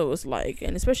it's like,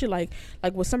 and especially like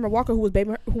with Summer Walker, who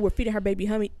were feeding her baby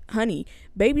honey.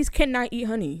 Babies cannot eat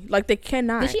honey. Like they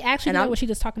cannot. Did she actually know, or was she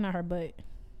just talking out her butt?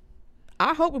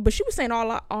 I hope, but she was saying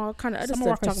all kind of other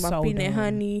stuff, talking about feeding it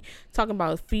honey, talking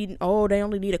about feeding. Oh, they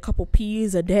only need a couple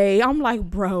peas a day. I'm like,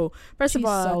 bro. First of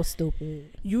all, so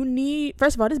stupid.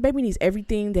 First of all, this baby needs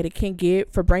everything that it can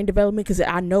get for brain development, because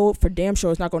I know for damn sure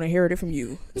it's not going to inherit it from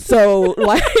you. So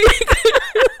like.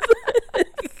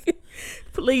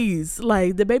 Please,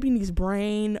 like, the baby needs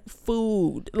brain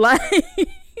food, like.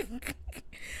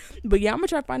 But yeah, I'm gonna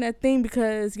try to find that thing,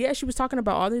 because yeah, she was talking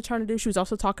about all the alternatives. She was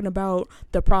also talking about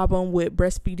the problem with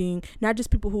breastfeeding, not just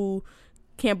people who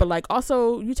can't, but like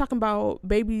also you're talking about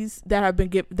babies that have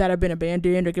been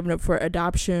abandoned or given up for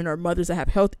adoption, or mothers that have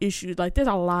health issues. Like there's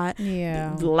a lot,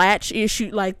 latch issue.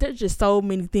 Like there's just so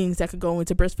many things that could go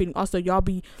into breastfeeding. Also, y'all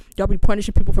be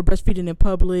punishing people for breastfeeding in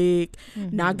public,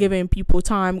 not giving people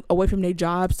time away from their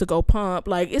jobs to go pump.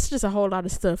 Like it's just a whole lot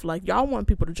of stuff. Like y'all want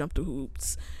people to jump through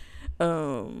hoops,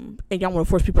 and y'all want to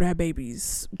force people to have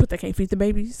babies, but they can't feed the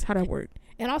babies. How that work?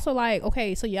 And also, like,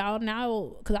 okay, so y'all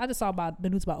now, because I just saw about the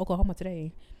news about Oklahoma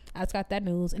today. I just got that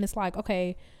news, and it's like,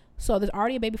 okay, so there's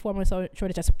already a baby formula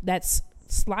shortage that's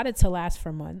slotted to last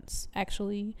for months,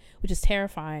 actually, which is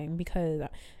terrifying, because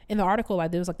in the article,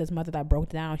 like, there was like this mother that broke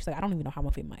down. She's like, I don't even know how I'm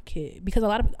gonna feed my kid, because a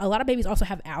lot of babies also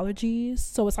have allergies,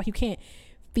 so it's like you can't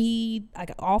feed,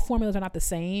 like, all formulas are not the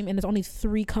same, and there's only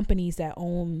 3 companies that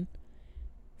own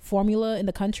formula in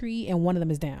the country, and one of them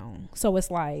is down. So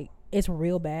it's like, it's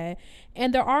real bad,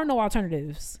 and there are no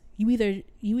alternatives. You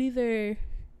either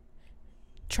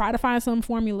try to find some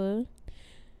formula,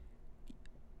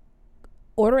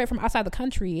 order it from outside the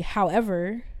country.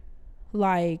 However,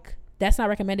 like, that's not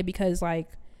recommended, because like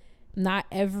not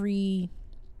every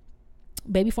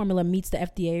baby formula meets the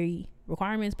FDA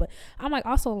requirements. But I'm like,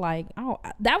 also like,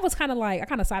 that was kind of like, I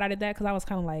kind of side-eyed that, because I was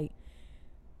kind of like,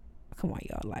 come on,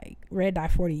 y'all, like red dye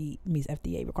 40 meets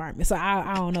FDA requirements. So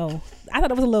I don't know. I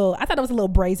thought it was a little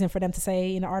brazen for them to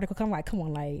say in the article. I'm like, come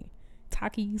on, like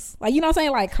Takis. Like, you know what I'm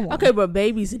saying? Like, come on. Okay, but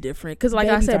babies are different because, like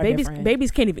Babies I said, are different. babies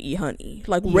can't even eat honey,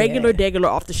 like Yeah. regular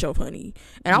off the shelf honey.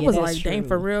 And I Yeah, was that's like, dang, true.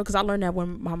 for real, because I learned that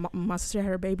when my sister had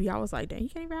her baby. I was like, dang, you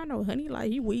can't even have no honey.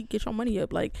 Like, you weak. Get your money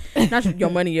up. Like, not your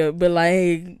money up, but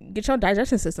like, get your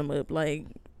digestion system up. Like,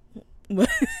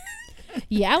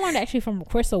 Yeah, I learned actually from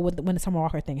Crystal when the Summer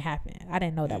Walker thing happened. I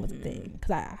didn't know that was a thing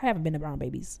because I haven't been around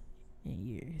babies in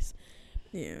years.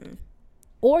 yeah.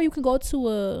 Or you can go to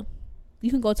a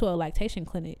lactation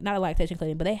clinic, not a lactation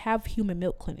clinic, but they have human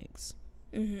milk clinics.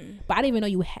 Mm-hmm. But I didn't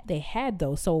even know they had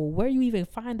those. So where you even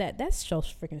find that? That's so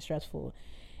freaking stressful.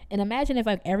 And imagine if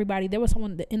like everybody, there was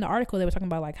someone in the article they were talking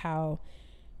about like how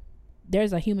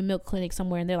there's a human milk clinic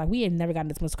somewhere, and they're like, we have never gotten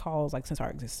this much calls like since our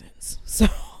existence.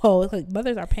 So it's like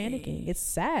mothers are panicking. It's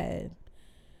sad,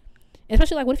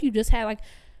 especially like what if you just had like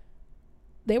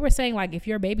they were saying like if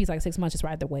your baby's like 6 months, just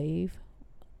ride the wave.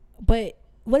 But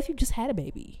what if you just had a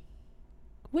baby?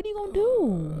 What are you gonna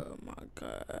do? Oh my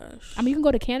gosh. I mean, you can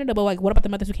go to Canada, but like, what about the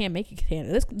mothers who can't make it to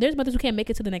Canada? There's mothers who can't make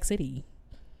it to the next city.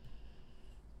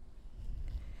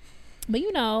 But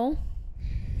you know,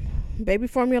 Baby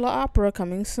formula opera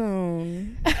coming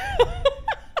soon.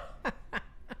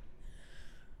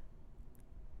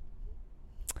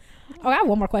 Oh, I have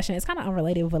one more question. It's kind of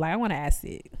unrelated, but like I want to ask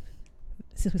it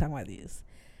since we're talking about this.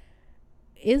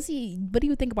 What do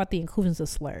you think about the inclusions of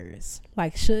slurs?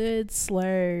 Like, should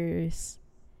slurs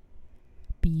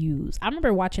be used? I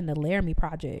remember watching the Laramie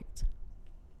Project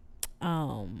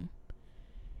in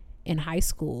high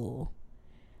school,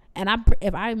 and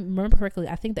if I remember correctly,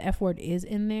 I think the F word is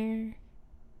in there,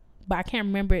 but I can't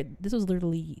remember. This was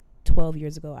literally 12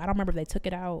 years ago. I don't remember if they took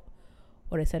it out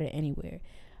or they said it anywhere,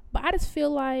 but I just feel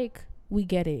like we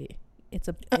get it.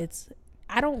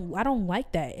 I don't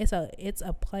like that. It's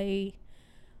a play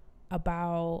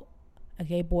about a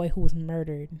gay boy who was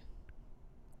murdered.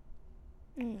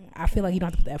 I feel like you don't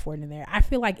have to put the F word in there. I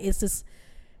feel like it's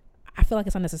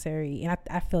unnecessary, and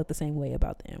I feel like the same way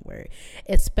about the N word,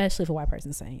 especially if a white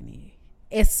person saying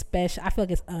it. I feel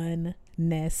like it's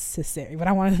unnecessary, but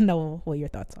I want to know what your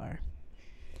thoughts are.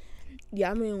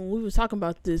 Yeah, I mean, when we was talking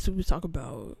about this, we was talking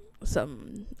about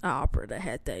an opera that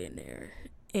had that in there,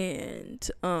 and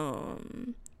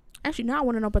actually now I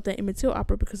want to know about the Emmett Till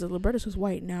opera because the librettist was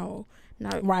white. Now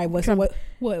Right.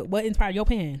 What inspired your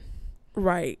pen?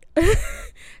 Right.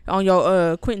 On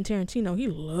your Quentin Tarantino, he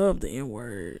loved the N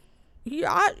word.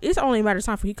 It's only a matter of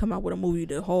time for he come out with a movie.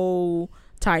 The whole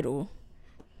title,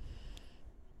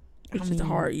 which is a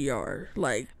hard ER.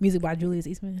 Like music by Julius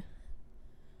Eastman.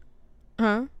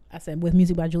 Huh? I said with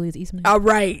music by Julius Eastman. All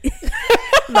right.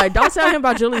 Like, don't tell him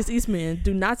about Julius Eastman.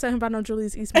 Do not tell him about no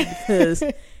Julius Eastman because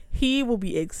he will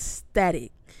be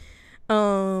ecstatic. Yeah,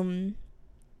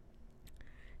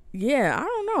 I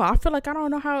don't know. I feel like I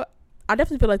don't know how. I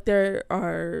definitely feel like there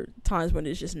are times when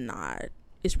it's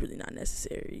really not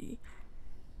necessary.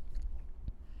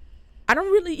 I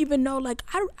don't really even know. Like,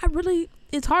 I really,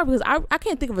 it's hard because I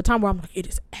can't think of a time where I'm like, it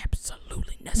is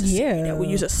absolutely necessary that we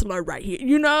use a slur right here,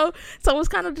 you know? So it's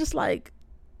kind of just like,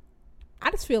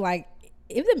 I just feel like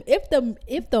if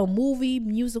the movie,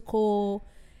 musical,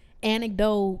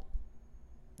 anecdote,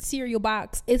 cereal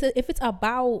box if it's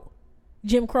about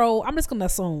Jim Crow, I'm just gonna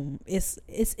assume it's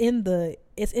in the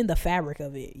fabric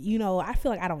of it. You know, I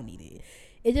feel like I don't need it.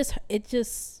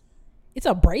 It's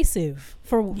abrasive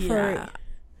for.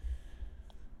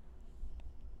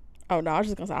 Oh no, I was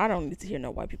just gonna say I don't need to hear no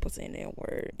white people saying that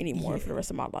word anymore for the rest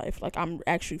of my life. Like, I'm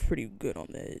actually pretty good on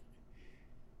that.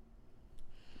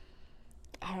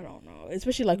 I don't know,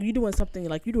 especially like you doing something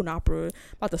like you do an opera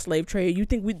about the slave trade. You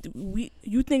think we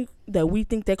think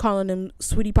they're calling them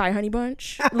Sweetie Pie Honey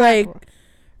Bunch? Like,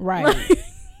 right? Like,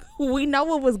 we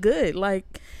know it was good.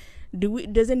 Like,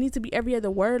 does it need to be every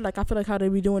other word? Like, I feel like how they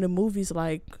be doing in movies.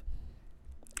 Like,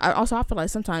 I feel like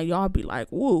sometimes y'all be like,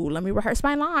 "Woo, let me rehearse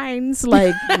my lines."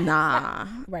 Like, nah.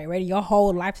 Right, ready your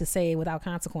whole life to say it without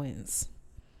consequence.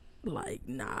 Like,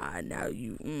 nah. Now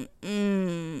you,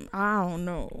 I don't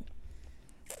know.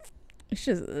 It's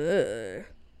just,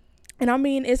 and I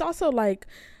mean, it's also like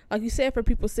you said, for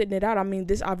people sitting it out. I mean,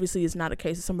 this obviously is not a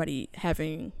case of somebody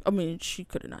having. I mean, she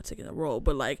could have not taken the role,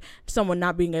 but like someone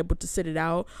not being able to sit it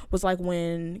out was like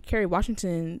when Kerry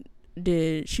Washington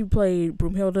she played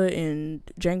Broomhilda in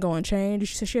Django Unchained.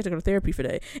 She said she had to go to therapy for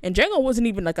that. And Django wasn't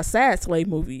even like a sad slave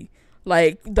movie.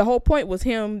 Like, the whole point was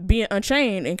him being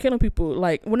unchained and killing people.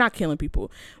 Like, well, not killing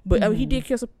people, but he did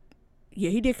kill some. Yeah,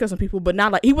 he did kill some people, but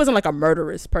not like he wasn't like a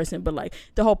murderous person. But like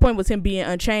the whole point was him being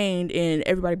unchained, and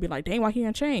everybody be like, "Dang, why he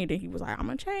unchained?" And he was like, "I'm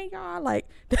unchained, y'all." Like,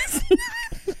 that's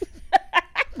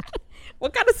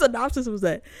what kind of synopsis was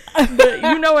that? But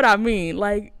you know what I mean?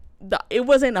 Like, it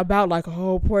wasn't about like,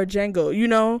 oh, poor Django, you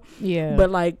know. Yeah. But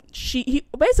like he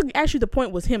basically, actually the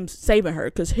point was him saving her,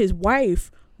 because his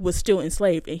wife was still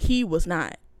enslaved and he was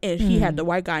not, and he had the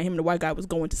white guy. Him and the white guy was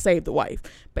going to save the wife,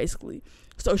 basically.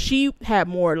 So she had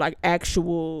more like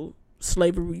actual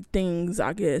slavery things,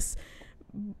 I guess,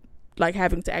 like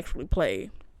having to actually play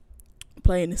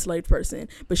an enslaved person.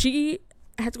 But she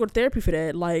had to go to therapy for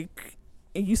that. Like,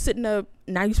 and you sitting up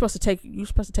now, you're supposed to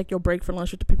take your break for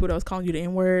lunch with the people that was calling you the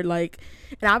N-word, like,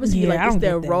 and obviously like it's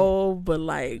their role, but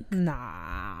like,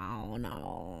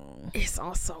 no, it's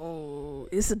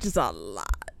just a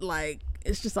lot. Like,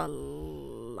 it's just a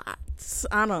lot.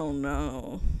 I don't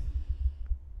know.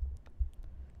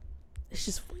 It's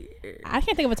just weird. I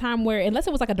can't think of a time where, unless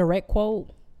it was like a direct quote,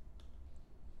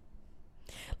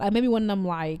 like maybe one of them,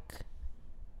 like,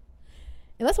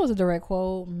 unless it was a direct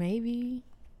quote, maybe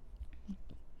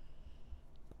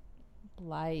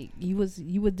like you was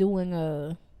doing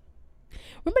a,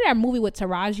 remember that movie with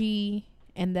Taraji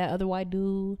and that other white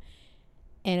dude,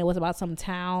 and it was about some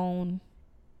town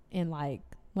in like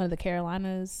one of the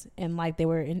Carolinas, and like they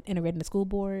were integrating the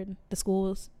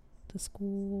schools.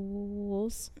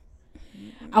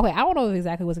 Okay, I don't know if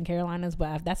exactly was in Carolinas,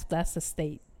 but that's the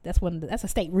state. That's a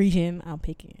state region I'm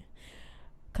picking,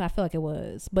 cause I feel like it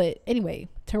was. But anyway,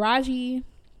 Taraji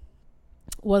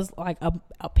was like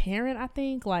a parent, I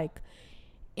think, like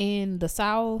in the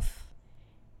South,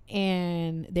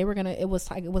 and they were gonna. It was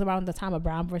around the time of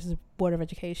Brown versus Board of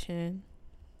Education,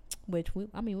 which we're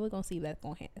gonna see if that's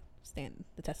gonna stand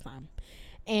the test of time,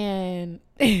 and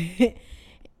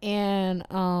and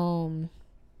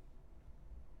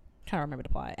trying to remember the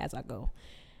plot as I go.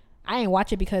 I ain't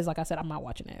watch it because, like I said, I'm not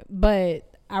watching it.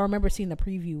 But I remember seeing the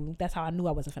preview. That's how I knew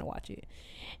I wasn't finna watch it.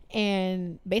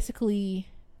 And basically,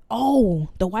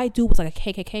 the white dude was like a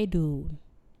KKK dude.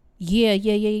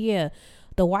 Yeah.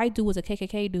 The white dude was a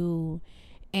KKK dude,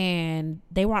 and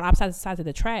they were on opposite sides of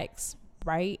the tracks,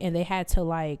 right? And they had to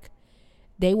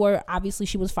obviously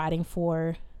she was fighting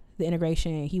for the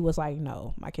integration. He was like,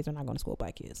 no, my kids are not going to school with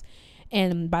black kids.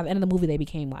 And by the end of the movie, they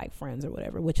became like friends or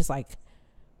whatever, which is like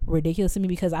ridiculous to me,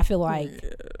 because I feel like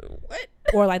what?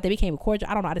 Or like they became cordial.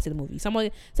 I don't know how to see the movie.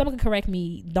 Someone can correct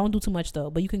me. Don't do too much though,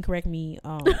 but you can correct me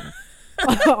on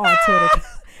Twitter.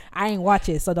 I ain't watch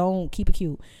it, so don't keep it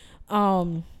cute.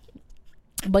 But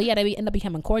yeah, they end up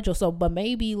becoming cordial. So, but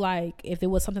maybe like if it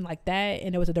was something like that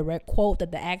and there was a direct quote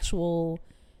that the actual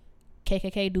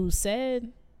KKK dude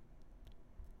said,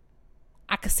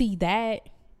 I could see that.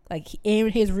 Like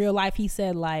in his real life, he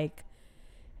said like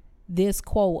this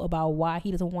quote about why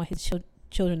he doesn't want his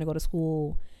children to go to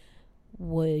school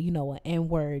with, an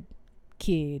N-word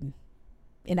kid,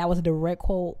 and that was a direct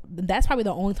quote. That's probably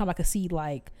the only time I could see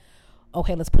like,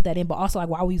 okay, let's put that in. But also, like,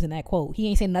 why are we using that quote? He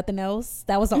ain't saying nothing else.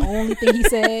 That was the only thing he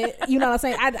said. You know what I'm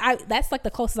saying? I that's like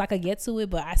the closest I could get to it.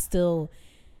 But I still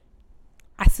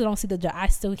don't see I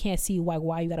still can't see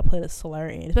why you got to put a slur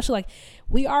in, especially like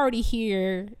we already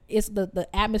here. It's the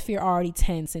atmosphere already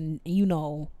tense, and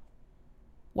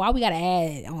why we got to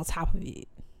add on top of it.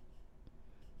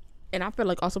 And I feel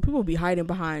like also people be hiding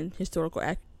behind historical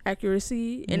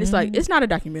accuracy, and it's like, it's not a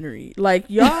documentary. Like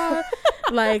y'all,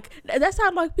 like that's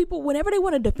how like people, whenever they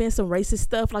want to defend some racist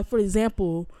stuff, like for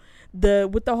example, the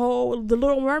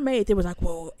Little Mermaid, they was like,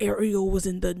 well, Ariel was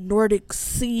in the Nordic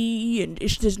Sea, and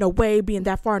it's just no way, being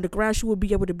that far in the ground, she would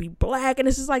be able to be black. And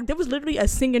it's just like, there was literally a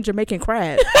singing Jamaican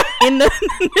crab in the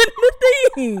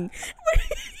thing.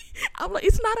 I'm like,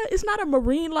 it's not a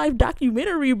marine life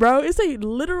documentary, bro. It's a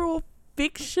literal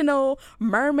fictional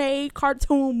mermaid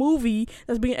cartoon movie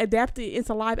that's being adapted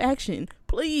into live action.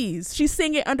 Please, she's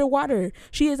singing underwater.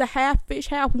 She is a half fish,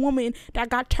 half woman that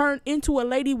got turned into a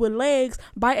lady with legs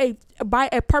by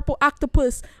a purple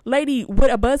octopus lady with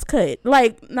a buzz cut.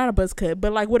 Like, not a buzz cut,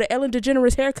 but like with an Ellen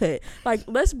DeGeneres haircut. Like,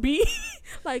 let's be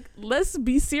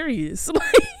serious.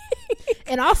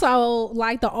 And also,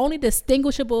 like, the only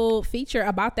distinguishable feature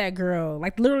about that girl,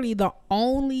 like literally the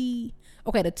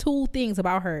two things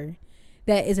about her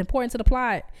that is important to the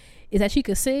plot is that she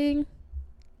could sing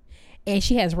and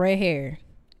she has red hair.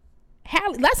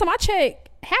 Halle, last time I checked,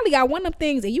 Halle got one of them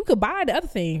things and you could buy the other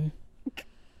thing.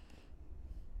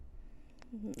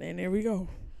 And there we go.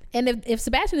 And if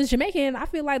Sebastian is Jamaican, I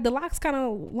feel like the locks kind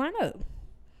of line up.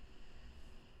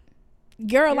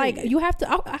 Girl, like, you have to,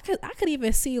 I could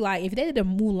even see, like, if they did a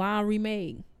Mulan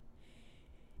remake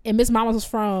and Miss Mamas was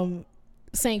from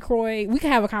St. Croix, we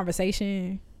could have a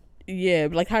conversation. Yeah,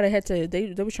 like how they had to,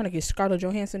 they were trying to get Scarlett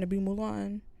Johansson to be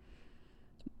Mulan.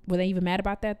 Were they even mad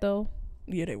about that though?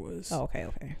 Yeah, they was. Oh, okay.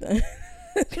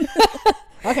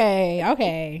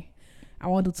 Okay. I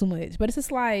won't do too much, but it's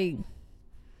just like,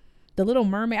 The Little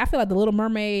Mermaid, I feel like The Little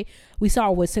Mermaid we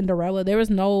saw with Cinderella, there was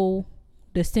no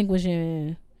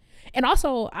distinguishing. And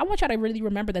also, I want y'all to really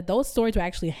remember that those stories were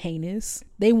actually heinous.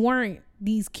 They weren't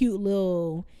these cute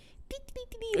little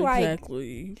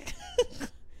exactly.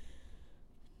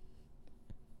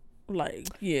 Like,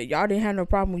 yeah, y'all didn't have no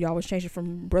problem when y'all was changing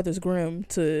from Brothers Grimm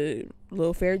to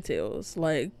little fairy tales.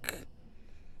 Like,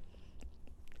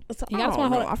 I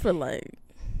don't know. I feel like,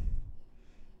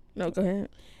 no, go ahead.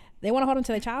 They want to hold them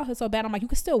to their childhood so bad. I'm like, you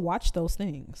can still watch those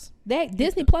things. That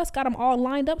Disney Plus got them all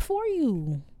lined up for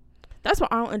you. That's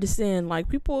what I don't understand. Like,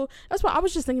 people, that's why I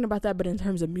was just thinking about that. But in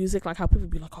terms of music, like how people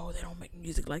be like, oh, they don't make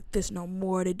music like this no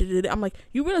more. They did it. I'm like,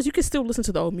 you realize you can still listen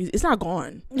to the old music. It's not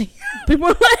gone. People are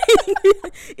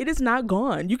like, it is not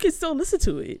gone. You can still listen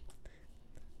to it.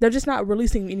 They're just not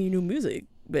releasing any new music.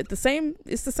 But it's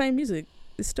the same music.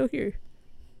 It's still here.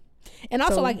 And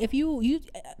also, like, if you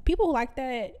people who like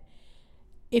that,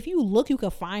 if you look, you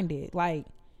can find it. Like,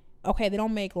 okay, they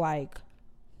don't make like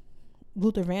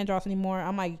Luther Vandross anymore.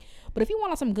 I'm like, but if you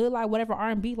want some good, like, whatever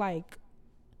R&B, like,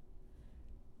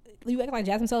 you act like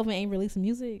Jasmine Sullivan ain't releasing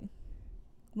music.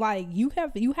 Like, you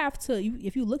have to.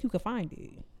 If you look, you can find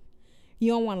it.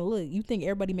 You don't want to look. You think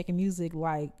everybody making music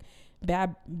like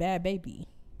Bad Baby.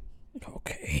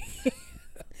 Okay.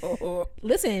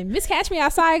 Listen, Miss Catch Me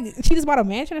Outside, she just bought a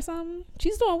mansion or something.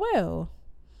 She's doing well.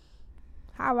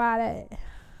 How about that?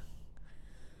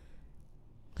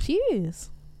 She is.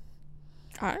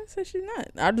 I didn't say she's not.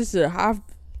 I just said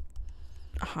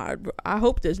I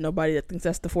hope there's nobody that thinks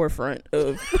that's the forefront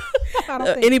of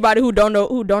anybody who don't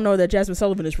know that Jasmine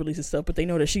Sullivan is releasing stuff, but they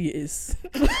know that she is.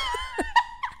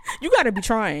 You gotta be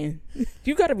trying.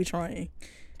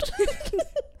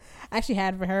 I actually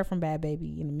had her from Bad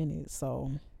Baby in a minute,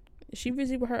 so she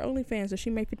busy with her OnlyFans that she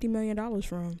made $50 million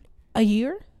from. A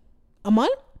year? A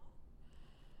month?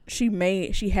 She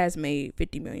has made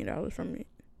 $50 million from it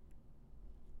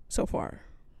so far.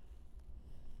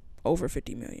 Over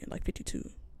 50 million, like 52.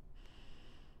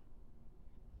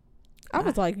 I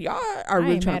was like, y'all are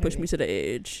really trying to push me to the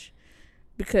edge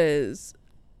because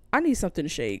I need something to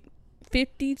shake.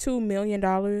 $52 million,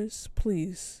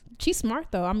 please. She's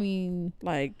smart though. I mean,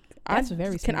 like, that's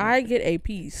very smart. Can I get a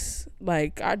piece?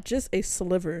 Like, just a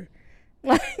sliver.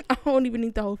 Like, I don't even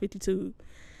need the whole 52.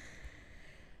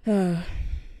 But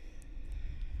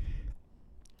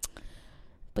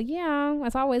yeah,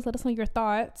 as always, let us know your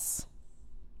thoughts.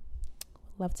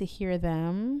 Love to hear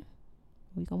them.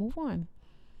 We gonna move on.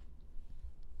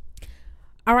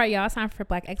 All right, y'all. It's time for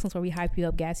Black Excellence, where we hype you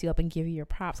up, gas you up, and give you your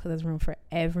props because there's room for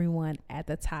everyone at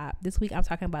the top. This week, I'm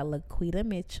talking about Laquita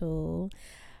Mitchell.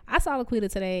 I saw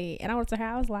Laquita today, and I went to her.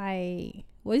 I was like,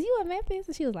 "Was you in Memphis?"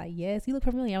 And she was like, "Yes." You look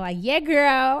familiar. I'm like, "Yeah,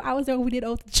 girl. I was there when we did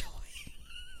Ode to Joy."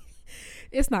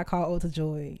 It's not called Ode to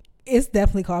Joy. It's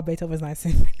definitely called Beethoven's Ninth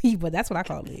Symphony, but that's what I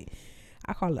call it.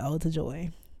 I call it Ode to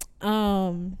Joy.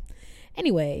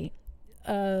 Anyway,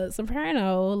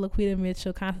 soprano Laquita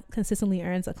Mitchell consistently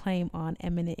earns acclaim on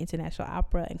eminent international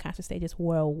opera and concert stages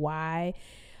worldwide.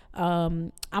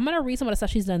 I'm gonna read some of the stuff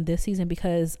she's done this season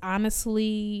because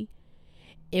honestly,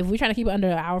 if we're trying to keep it under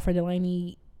an hour for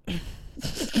Delaney,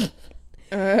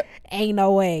 ain't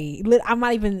no way.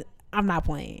 I'm not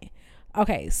playing.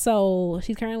 Okay, so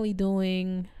she's currently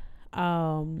doing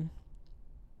Omar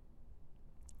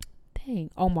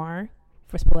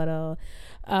for Spoleto.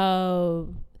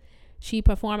 She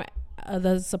performed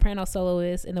the soprano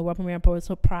soloist in the world premiere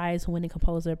Pulitzer Prize winning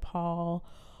composer Paul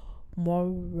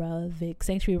Moravic's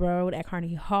Sanctuary Road at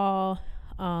Carnegie Hall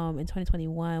in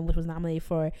 2021, which was nominated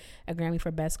for a Grammy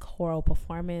for Best Choral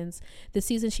Performance. This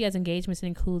season she has engagements that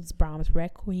includes Brahms'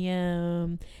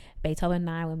 Requiem, Beethoven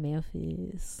 9 with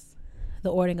Memphis,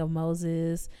 The Ordering of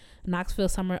Moses, Knoxville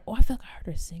Summer. Oh, I feel like I heard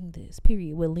her sing this,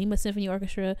 period, with Lima Symphony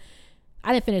Orchestra.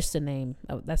 I didn't finish the name.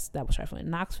 That was trifling.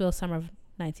 Knoxville Summer of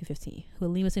 1915 with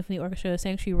Lima Symphony Orchestra,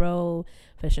 Sanctuary Road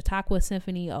for the Chautauqua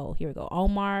Symphony. Oh, here we go.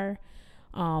 Omar,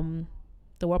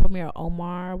 the world premiere of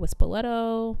Omar with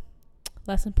Spoleto,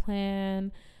 Lesson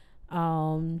Plan,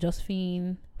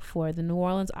 Josephine for the New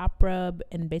Orleans Opera,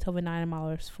 and Beethoven 9 and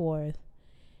Mahler's 4th,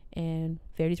 and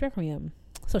Verdi's Requiem.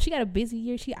 So she got a busy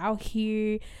year. She out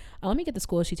here. Let me get the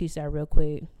school she teaches at real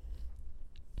quick.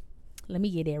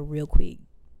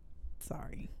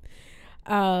 Sorry.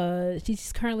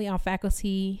 She's currently on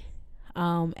faculty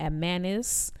at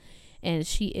Mannes, and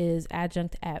she is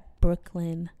adjunct at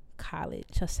Brooklyn College.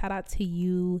 So shout out to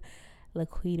you,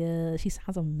 Laquita. She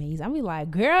sounds amazing. I mean, like,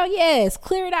 girl, yes,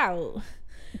 clear it out.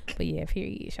 But yeah,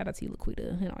 period. Shout out to you,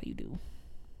 Laquita, and all you do.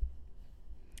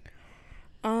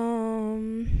 I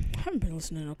haven't been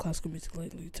listening to classical music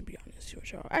lately, to be honest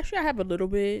with y'all. Actually, I have a little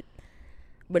bit,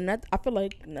 but not. I feel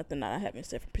like nothing that I haven't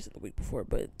said for piece of the week before,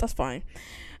 but that's fine.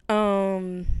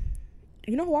 You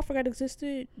know who I forgot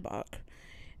existed? Bach.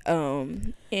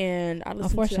 And I listened.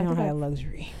 Unfortunately, I don't have that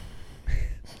luxury.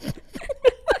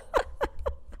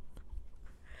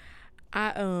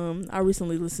 I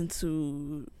recently listened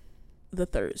to The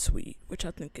Third Suite, which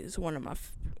I think is one of my.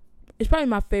 It's probably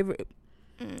my favorite.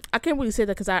 I can't really say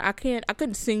that because I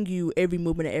couldn't sing you every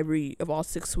movement of all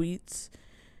 6 suites.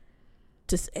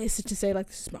 Just to say like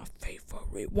this is my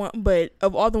favorite one, but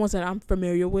of all the ones that I'm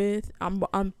familiar with,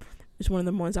 it's one of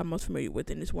the ones I'm most familiar with,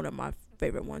 and it's one of my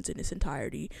favorite ones in its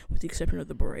entirety, with the exception of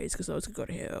the berets, because those could go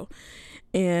to hell.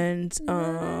 And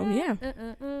yeah.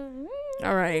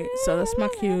 All right, so that's my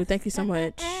cue. Thank you so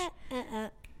much. I'm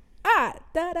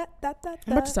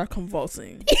about to start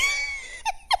convulsing.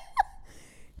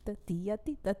 This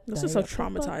is so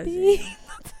traumatizing.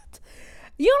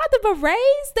 You don't like the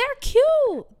berets? They're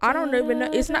cute. I don't even know.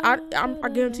 It's not. I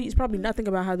guarantee it's probably nothing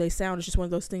about how they sound. It's just one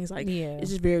of those things. Like, it's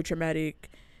just very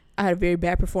traumatic. I had a very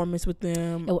bad performance with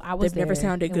them. They've never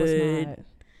sounded good.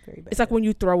 It's like when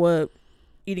you throw up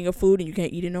eating a food and you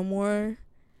can't eat it no more.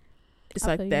 It's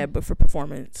like that, but for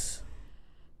performance.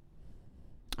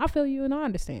 I feel you and I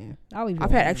understand.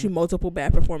 I've had actually multiple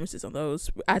bad performances on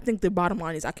those. I think the bottom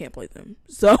line is I can't play them.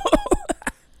 So.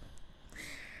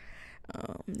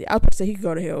 Yeah, I was about to say he could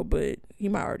go to hell, but he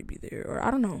might already be there, or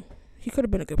I don't know. He could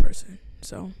have been a good person.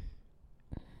 So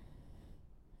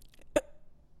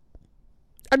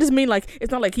I just mean, like, it's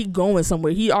not like he going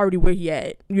somewhere. He already where he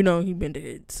at. You know, he been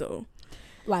dead. So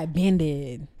like been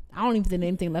dead. I don't even think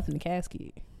anything left in the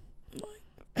casket.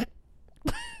 All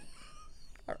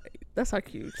right, that's how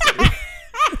cute.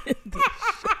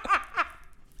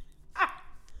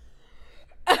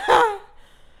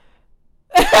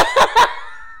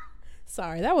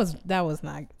 Sorry, that wasn't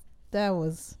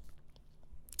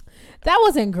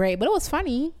great, but it was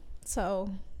funny. So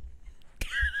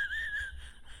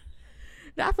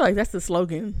I feel like that's the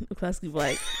slogan of Classically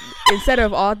Black. Instead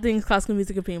of all things classical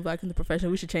music and being black in the profession,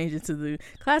 we should change it to the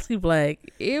Classically Black.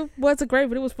 It wasn't great,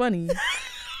 but it was funny.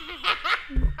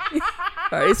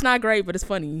 Or it's not great, but it's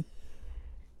funny.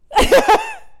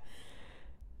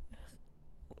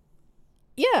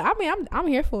 Yeah, I mean, I'm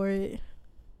here for it.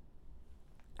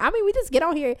 I mean, we just get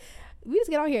on here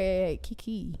at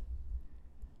Kiki.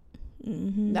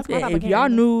 Mm-hmm. That's my if y'all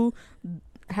knew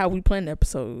how we plan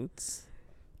episodes,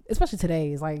 especially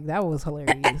today's, like, that was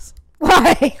hilarious.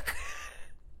 Like,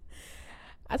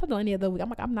 I told you any other week, I'm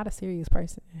like, I'm not a serious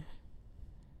person,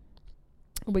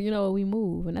 but you know, we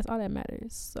move, and that's all that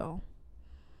matters. So.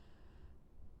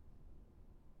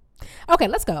 Okay,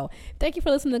 let's go. Thank you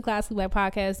for listening to the Classically Black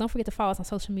Podcast. Don't forget to follow us on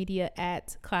social media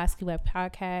at Classically Black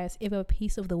Podcast. If you have a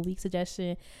piece of the week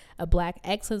suggestion, a Black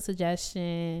excellence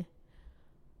suggestion,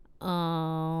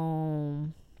 or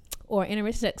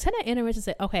intermission, send an intermission.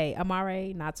 Say, okay,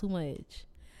 Amare, not too much.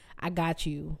 I got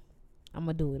you. I'm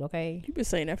gonna do it. Okay. You've been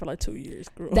saying that for like 2 years,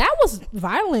 girl. That was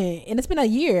violent, and it's been a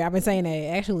year. I've been saying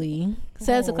that actually.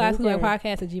 Send us to Classically Black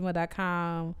Podcast at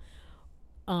gmail.com.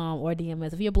 Or DM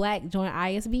us. If you're Black, join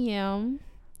ISBM.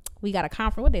 We got a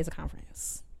conference. What day is a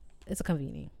conference? It's a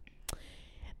convening.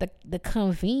 The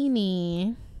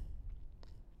convening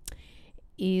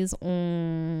is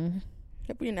on.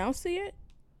 Have we announced it yet?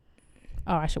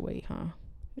 Oh, I should wait, huh?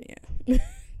 Yeah.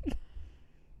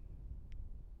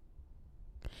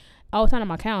 Oh, it's not on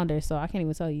my calendar, so I can't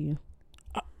even tell you.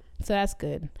 So that's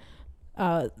good.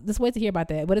 Just wait to hear about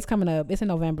that. But it's coming up. It's in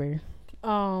November.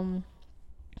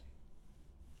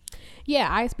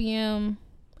 Yeah, ISBM,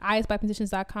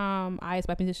 isblackmusicians.com,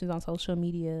 isblackmusicians on social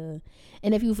media.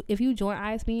 And if you join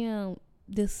ISBM,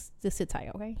 just sit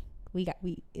tight, okay? We got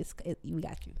you.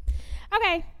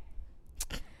 Okay.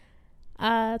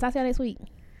 Talk to y'all next week.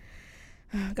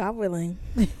 God willing.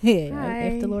 Yeah,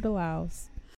 if the Lord allows.